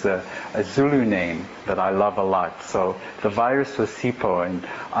 which is a Zulu name that I love a lot. So the virus was Sipo, and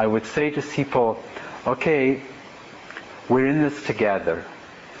I would say to Sipo, okay, we're in this together.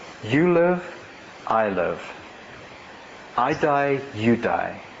 You live, I live. I die, you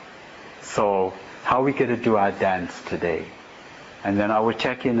die. So how are we going to do our dance today? And then I would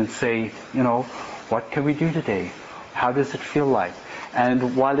check in and say, you know, what can we do today? How does it feel like?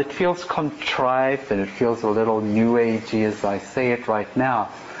 And while it feels contrived and it feels a little new agey as I say it right now,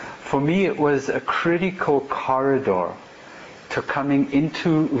 for me it was a critical corridor to coming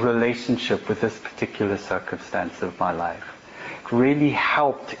into relationship with this particular circumstance of my life. It really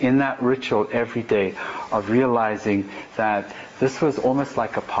helped in that ritual every day of realizing that this was almost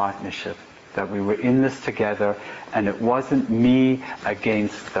like a partnership, that we were in this together, and it wasn't me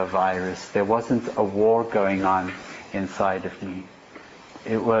against the virus. There wasn't a war going on inside of me.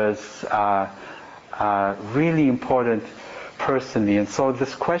 It was really important personally. And so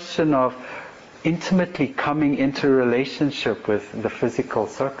this question of intimately coming into relationship with the physical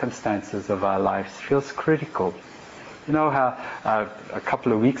circumstances of our lives feels critical. You know how a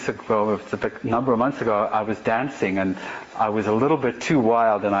couple of weeks ago, a number of months ago, I was dancing and I was a little bit too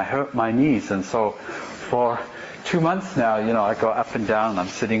wild and I hurt my knees. And so for 2 months now, I go up and down. I'm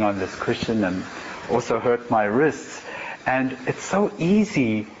sitting on this cushion and also hurt my wrists. And it's so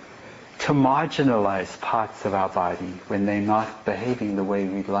easy to marginalize parts of our body when they're not behaving the way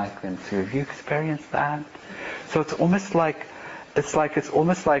we'd like them to. Have you experienced that? So it's almost like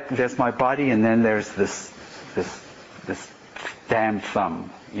there's my body and then there's this damn thumb,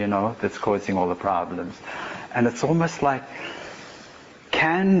 that's causing all the problems. And it's almost like,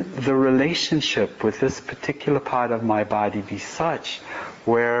 can the relationship with this particular part of my body be such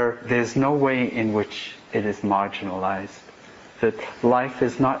where there's no way in which it is marginalized? That life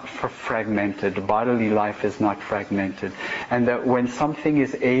is not fragmented, bodily life is not fragmented, and that when something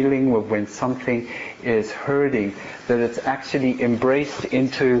is ailing or when something is hurting, that it's actually embraced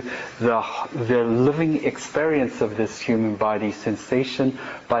into the living experience of this human body, sensation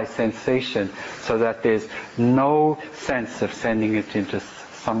by sensation, so that there's no sense of sending it into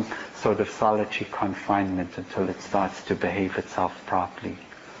some sort of solitary confinement until it starts to behave itself properly.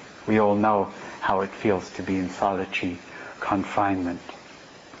 We all know how it feels to be in solitary confinement.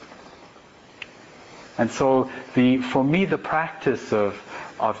 And so for me the practice of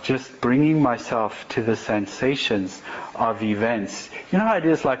just bringing myself to the sensations of events, how it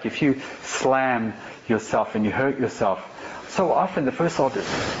is like if you slam yourself and you hurt yourself, so often the first thought is,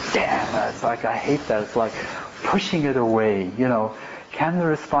 damn, it's like I hate that, it's like pushing it away. Can the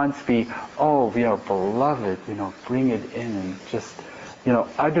response be, oh, beloved, bring it in and just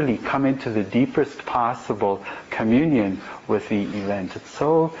utterly come into the deepest possible communion with the event. It's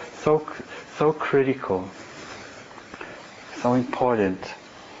so critical, so important.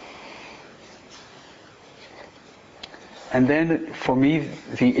 And then for me,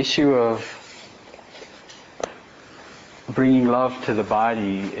 the issue of bringing love to the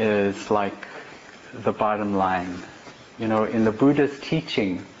body is like the bottom line. In the Buddha's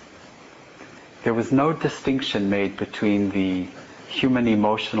teaching, there was no distinction made between the human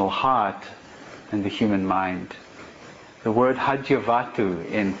emotional heart and the human mind. The word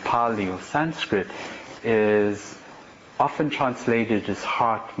hadyavatu in Pali or Sanskrit is often translated as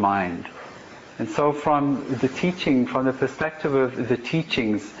heart, mind. And so from the perspective of the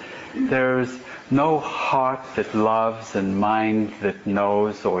teachings, there's no heart that loves and mind that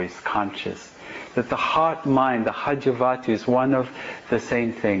knows or is conscious. That the heart, mind, the hadyavatu is one of the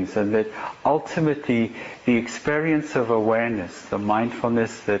same things, and that ultimately the experience of awareness, the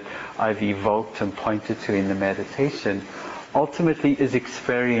mindfulness that I've evoked and pointed to in the meditation, ultimately is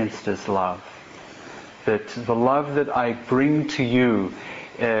experienced as love. That the love that I bring to you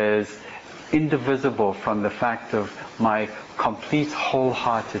is indivisible from the fact of my complete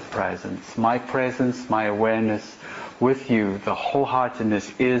wholehearted presence. My presence, my awareness with you, the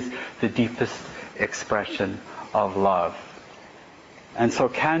wholeheartedness is the deepest expression of love. And so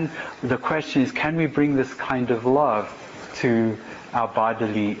the question is, can we bring this kind of love to our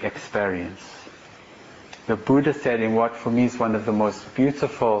bodily experience? The Buddha said in what for me is one of the most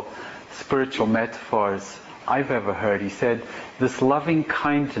beautiful spiritual metaphors I've ever heard, he said, this loving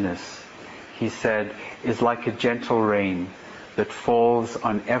kindness, he said, is like a gentle rain that falls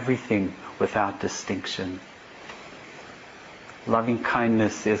on everything without distinction. Loving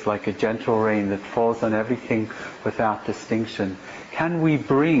kindness is like a gentle rain that falls on everything without distinction. Can we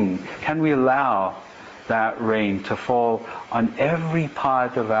allow that rain to fall on every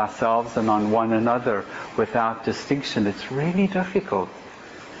part of ourselves and on one another without distinction? It's really difficult.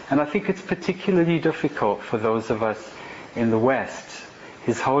 And I think it's particularly difficult for those of us in the West.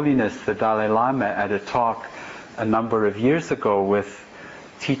 His Holiness the Dalai Lama, at a talk a number of years ago with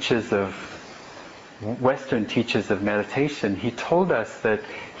Western teachers of meditation, he told us that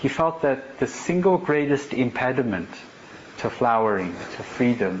he felt that the single greatest impediment to flowering, to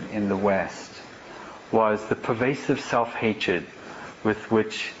freedom in the West, was the pervasive self-hatred with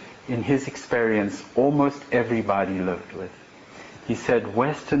which, in his experience, almost everybody lived with. He said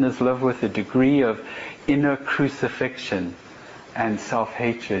Westerners live with a degree of inner crucifixion and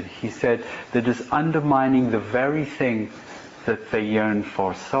self-hatred. He said that is undermining the very thing that they yearn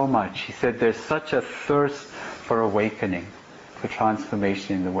for so much. He said there's such a thirst for awakening, for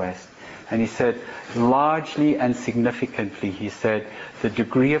transformation in the West. And he said, largely and significantly, he said, the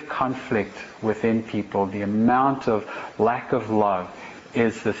degree of conflict within people, the amount of lack of love,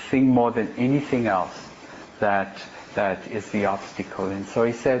 is the thing more than anything else that is the obstacle. And so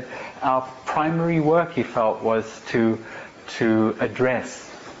he said, our primary work, he felt, was to address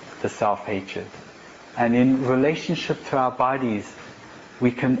the self-hatred. And in relationship to our bodies,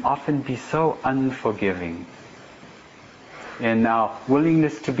 we can often be so unforgiving. In our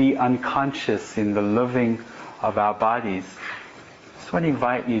willingness to be unconscious in the living of our bodies. I just want to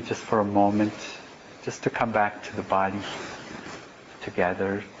invite you just for a moment, just to come back to the body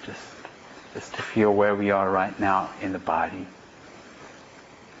together, just to feel where we are right now in the body.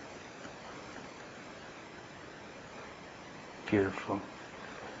 Beautiful.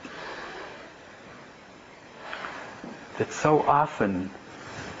 That so often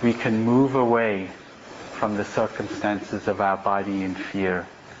we can move away from the circumstances of our body in fear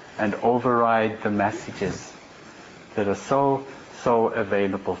and override the messages that are so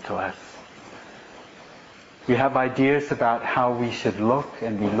available to us. We have ideas about how we should look,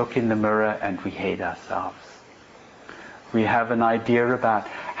 and we look in the mirror and we hate ourselves. We have an idea about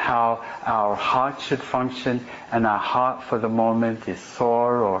how our heart should function, and our heart for the moment is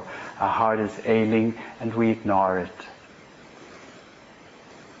sore or our heart is ailing, and we ignore it.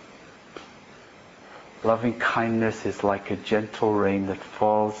 Loving kindness is like a gentle rain that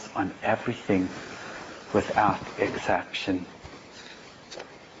falls on everything without exception.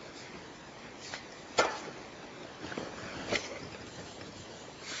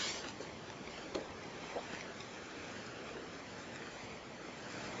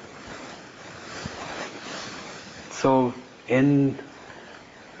 So in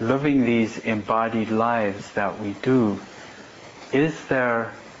living these embodied lives that we do, is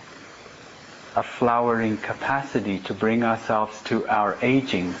there a flowering capacity to bring ourselves to our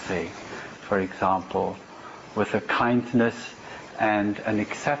aging, say, for example, with a kindness and an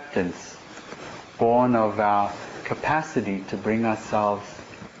acceptance born of our capacity to bring ourselves,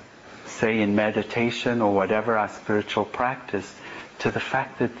 say in meditation or whatever our spiritual practice, to the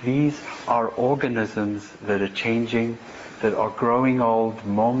fact that these are organisms that are changing, that are growing old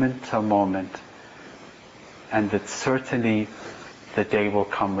moment to moment, and that certainly the day will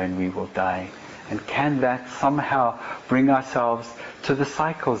come when we will die. And can that somehow bring ourselves to the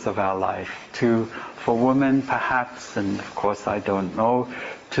cycles of our life, for women perhaps, and of course I don't know,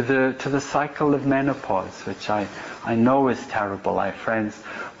 to the cycle of menopause, which I know is terrible. I have friends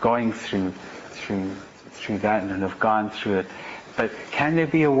going through that and have gone through it. But can there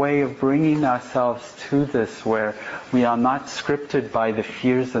be a way of bringing ourselves to this where we are not scripted by the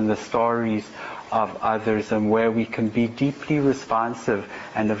fears and the stories of others, and where we can be deeply responsive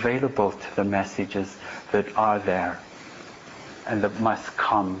and available to the messages that are there and that must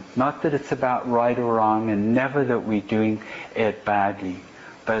come? Not that it's about right or wrong, and never that we're doing it badly,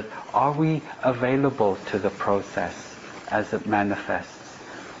 but are we available to the process as it manifests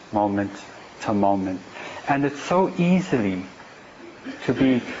moment to moment? And it's so easily to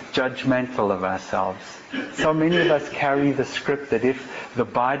be judgmental of ourselves. So many of us carry the script that if the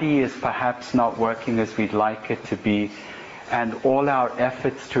body is perhaps not working as we'd like it to be, and all our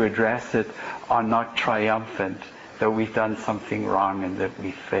efforts to address it are not triumphant, that we've done something wrong and that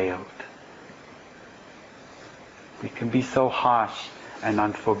we failed. We can be so harsh and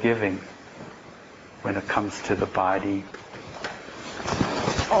unforgiving when it comes to the body.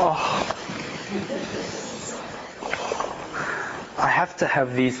 I have to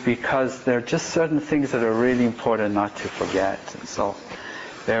have these because there are just certain things that are really important not to forget. And so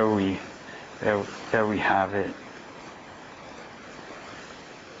there we have it.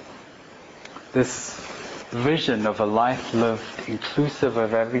 This vision of a life lived inclusive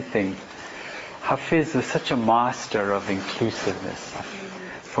of everything. Hafiz was such a master of inclusiveness.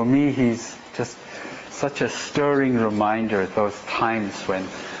 For me, he's just such a stirring reminder at those times when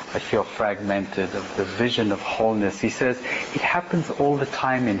I feel fragmented, of the vision of wholeness. He says, it happens all the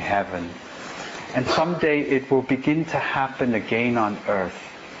time in heaven. And someday it will begin to happen again on earth.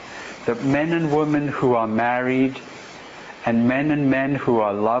 That men and women who are married, and men who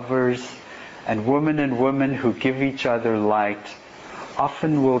are lovers, and women who give each other light,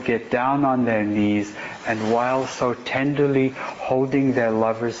 often will get down on their knees, and while so tenderly holding their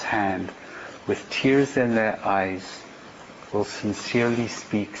lover's hand, with tears in their eyes, will sincerely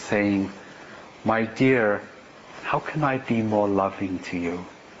speak, saying, "My dear, how can I be more loving to you?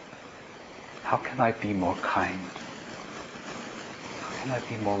 How can I be more kind? How can I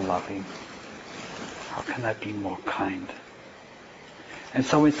be more loving? How can I be more kind?" And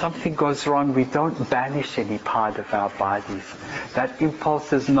so when something goes wrong, we don't banish any part of our bodies. That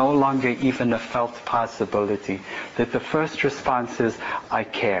impulse is no longer even a felt possibility. That the first response is, I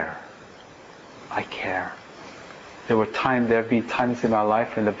care. I care. There have been times in my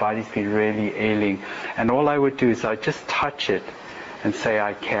life when the body's been really ailing, and all I would do is I'd just touch it and say,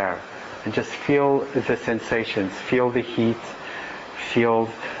 I care. And just feel the sensations, feel the heat, feel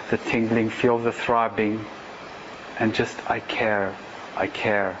the tingling, feel the throbbing, and just, I care. I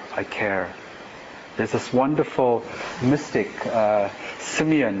care, I care. There's this wonderful mystic,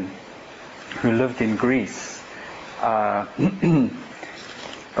 Simeon, who lived in Greece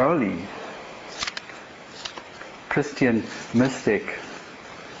early, Christian mystic.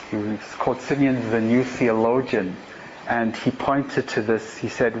 He was called Simeon the New Theologian, and he pointed to this. He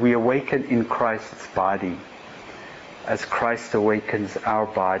said, we awaken in Christ's body as Christ awakens our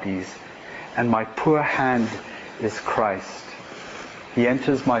bodies, and my poor hand is Christ. He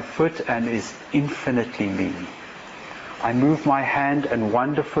enters my foot and is infinitely me. I move my hand, and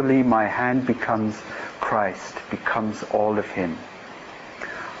wonderfully my hand becomes Christ, becomes all of him.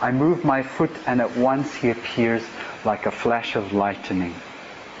 I move my foot, and at once he appears like a flash of lightning.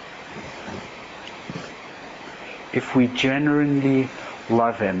 If we genuinely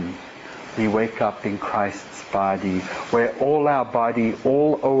love him, we wake up in Christ's body, where all our body,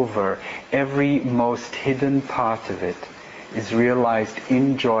 all over, every most hidden part of it, is realized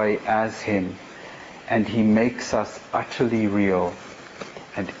in joy as him, and he makes us utterly real.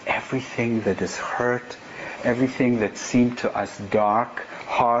 And everything that is hurt, everything that seemed to us dark,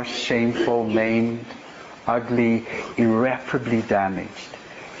 harsh, shameful, maimed, ugly, irreparably damaged,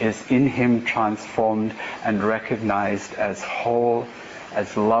 is in him transformed and recognized as whole,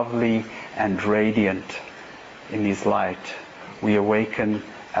 as lovely and radiant in his light. We awaken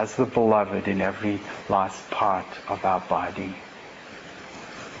as the beloved in every last part of our body.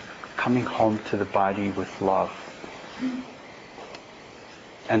 Coming home to the body with love.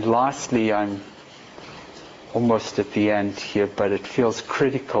 And lastly, I'm almost at the end here, but it feels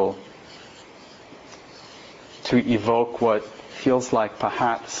critical to evoke what feels like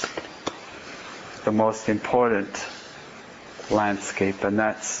perhaps the most important landscape, and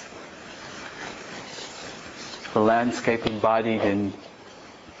that's the landscape embodied in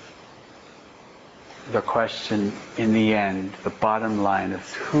the question in the end, the bottom line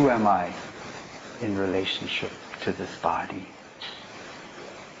is, who am I in relationship to this body?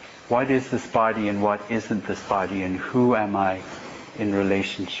 What is this body and what isn't this body, and who am I in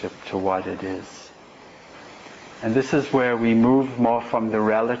relationship to what it is? And this is where we move more from the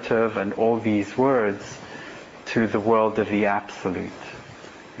relative and all these words to the world of the absolute.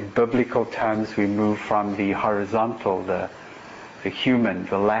 In biblical terms, we move from the horizontal, the human,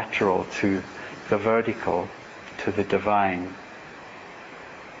 the lateral, to the vertical, to the divine.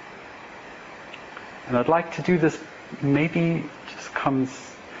 And I'd like to do this, maybe just comes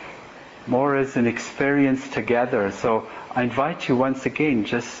more as an experience together. So I invite you once again,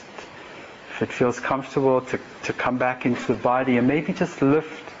 just if it feels comfortable, to come back into the body and maybe just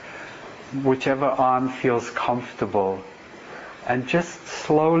lift whichever arm feels comfortable, and just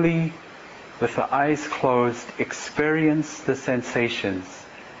slowly, with the eyes closed, experience the sensations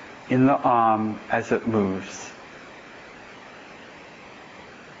in the arm as it moves.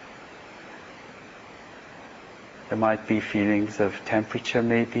 There might be feelings of temperature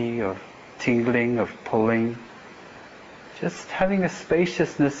maybe, of tingling, of pulling. Just having a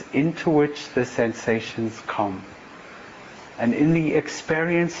spaciousness into which the sensations come. And in the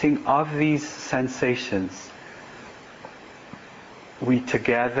experiencing of these sensations, we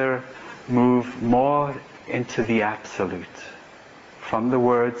together move more into the absolute, from the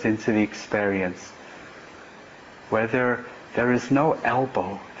words into the experience, where there is no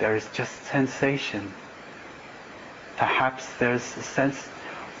elbow, there is just sensation. Perhaps there's a sense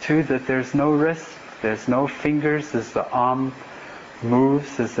too that there's no wrist, there's no fingers as the arm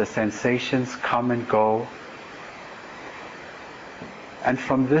moves, as the sensations come and go. And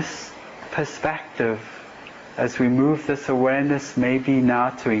from this perspective, as we move this awareness maybe now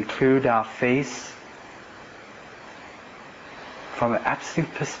to include our face, from an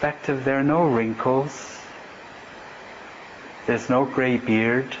absolute perspective, there are no wrinkles, there's no gray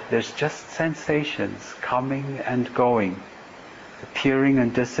beard, there's just sensations coming and going, appearing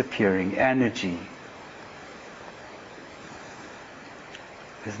and disappearing, energy.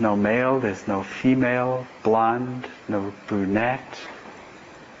 There's no male, there's no female, blonde, no brunette.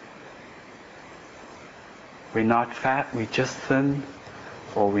 We're not fat, we just thin,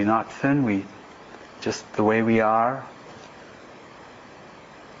 or we're not thin, we just the way we are.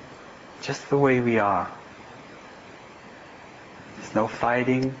 Just the way we are. There's no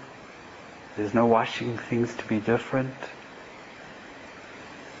fighting. There's no washing things to be different.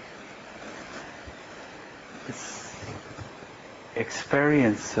 This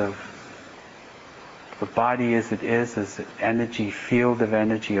experience of the body as it is, as an energy, field of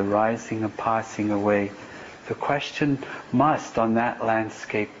energy arising and passing away. The question must, on that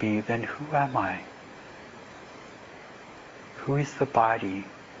landscape, be, then who am I? Who is the body?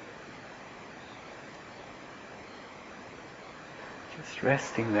 Just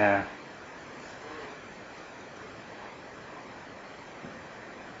resting there.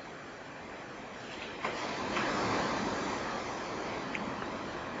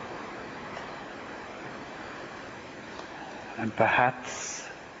 And perhaps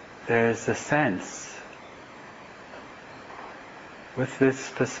there's a sense with this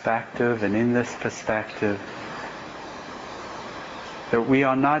perspective and in this perspective that we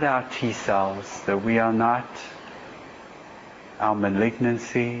are not our T cells, that we are not our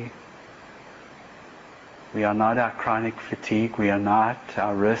malignancy, we are not our chronic fatigue, we are not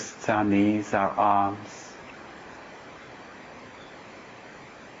our wrists, our knees, our arms.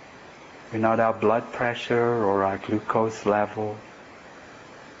 We're not our blood pressure or our glucose level.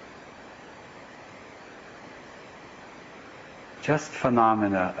 Just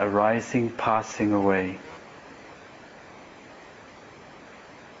phenomena arising, passing away.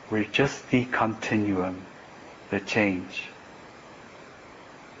 We're just the continuum, the change.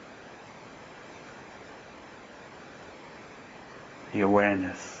 The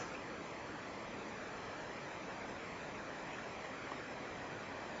awareness.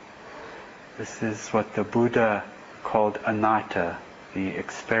 This is what the Buddha called anatta, the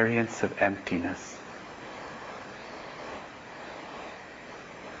experience of emptiness.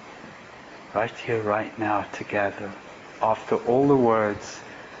 Right here, right now, together, after all the words,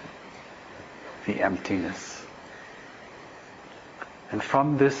 the emptiness. And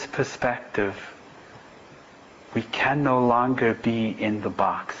from this perspective, we can no longer be in the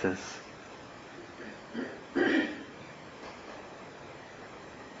boxes.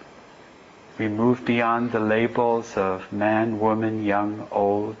 We move beyond the labels of man, woman, young,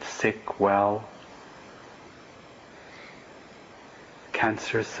 old, sick, well,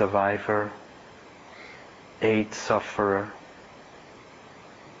 cancer survivor, AIDS sufferer.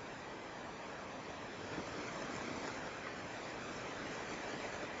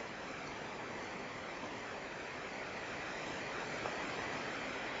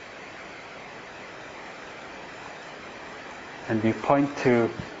 And we point to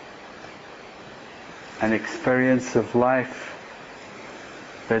an experience of life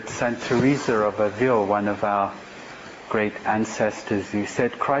that Saint Teresa of Avila, one of our great ancestors, who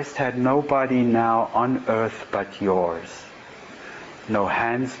said, Christ had no body now on earth but yours. No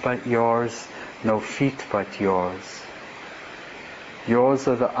hands but yours, no feet but yours. Yours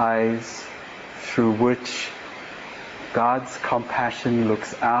are the eyes through which God's compassion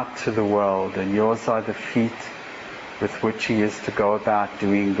looks out to the world, and yours are the feet with which He is to go about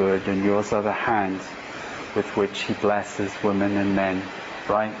doing good, and yours are the hands with which He blesses women and men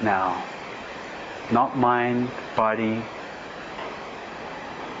right now. Not mind, body,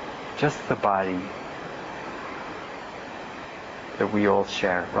 just the body that we all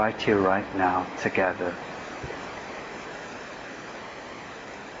share right here, right now, together.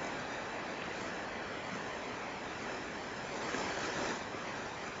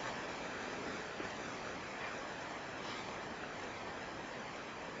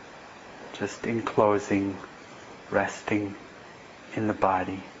 Just in closing, resting in the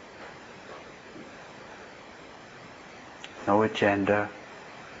body. No agenda,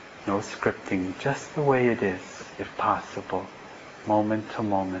 no scripting, just the way it is, if possible, moment to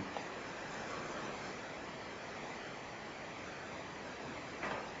moment.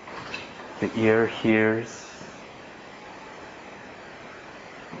 The ear hears,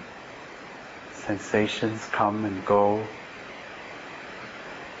 sensations come and go.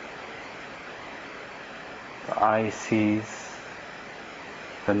 The eye sees,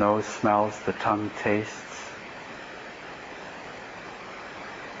 the nose smells, the tongue tastes.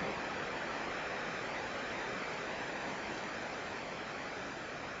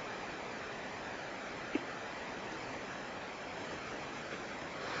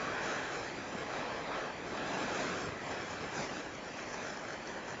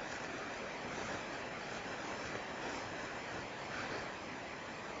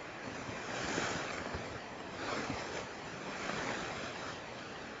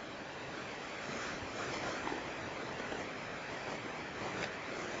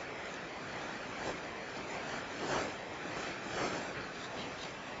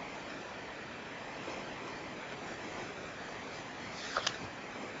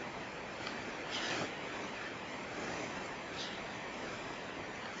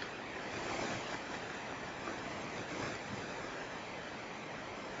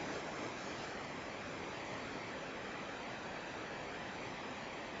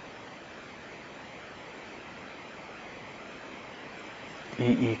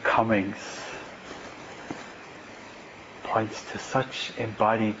 E. Cummings points to such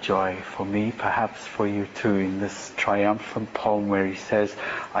embodied joy for me, perhaps for you too, in this triumphant poem where he says,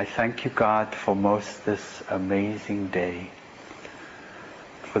 I thank you, God, for most this amazing day,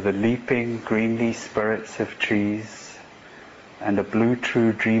 for the leaping greenly spirits of trees and a blue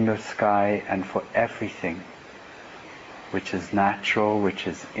true dream of sky, and for everything which is natural, which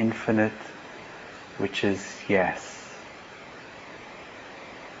is infinite, which is yes.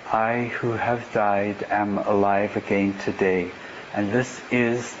 I who have died am alive again today, and this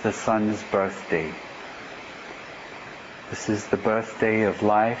is the sun's birthday. This is the birthday of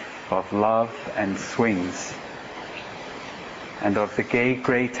life, of love and swings, and of the gay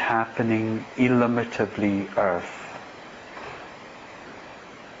great happening illimitably earth.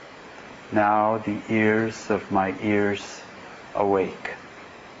 Now the ears of my ears awake,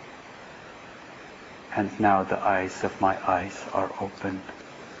 and now the eyes of my eyes are open.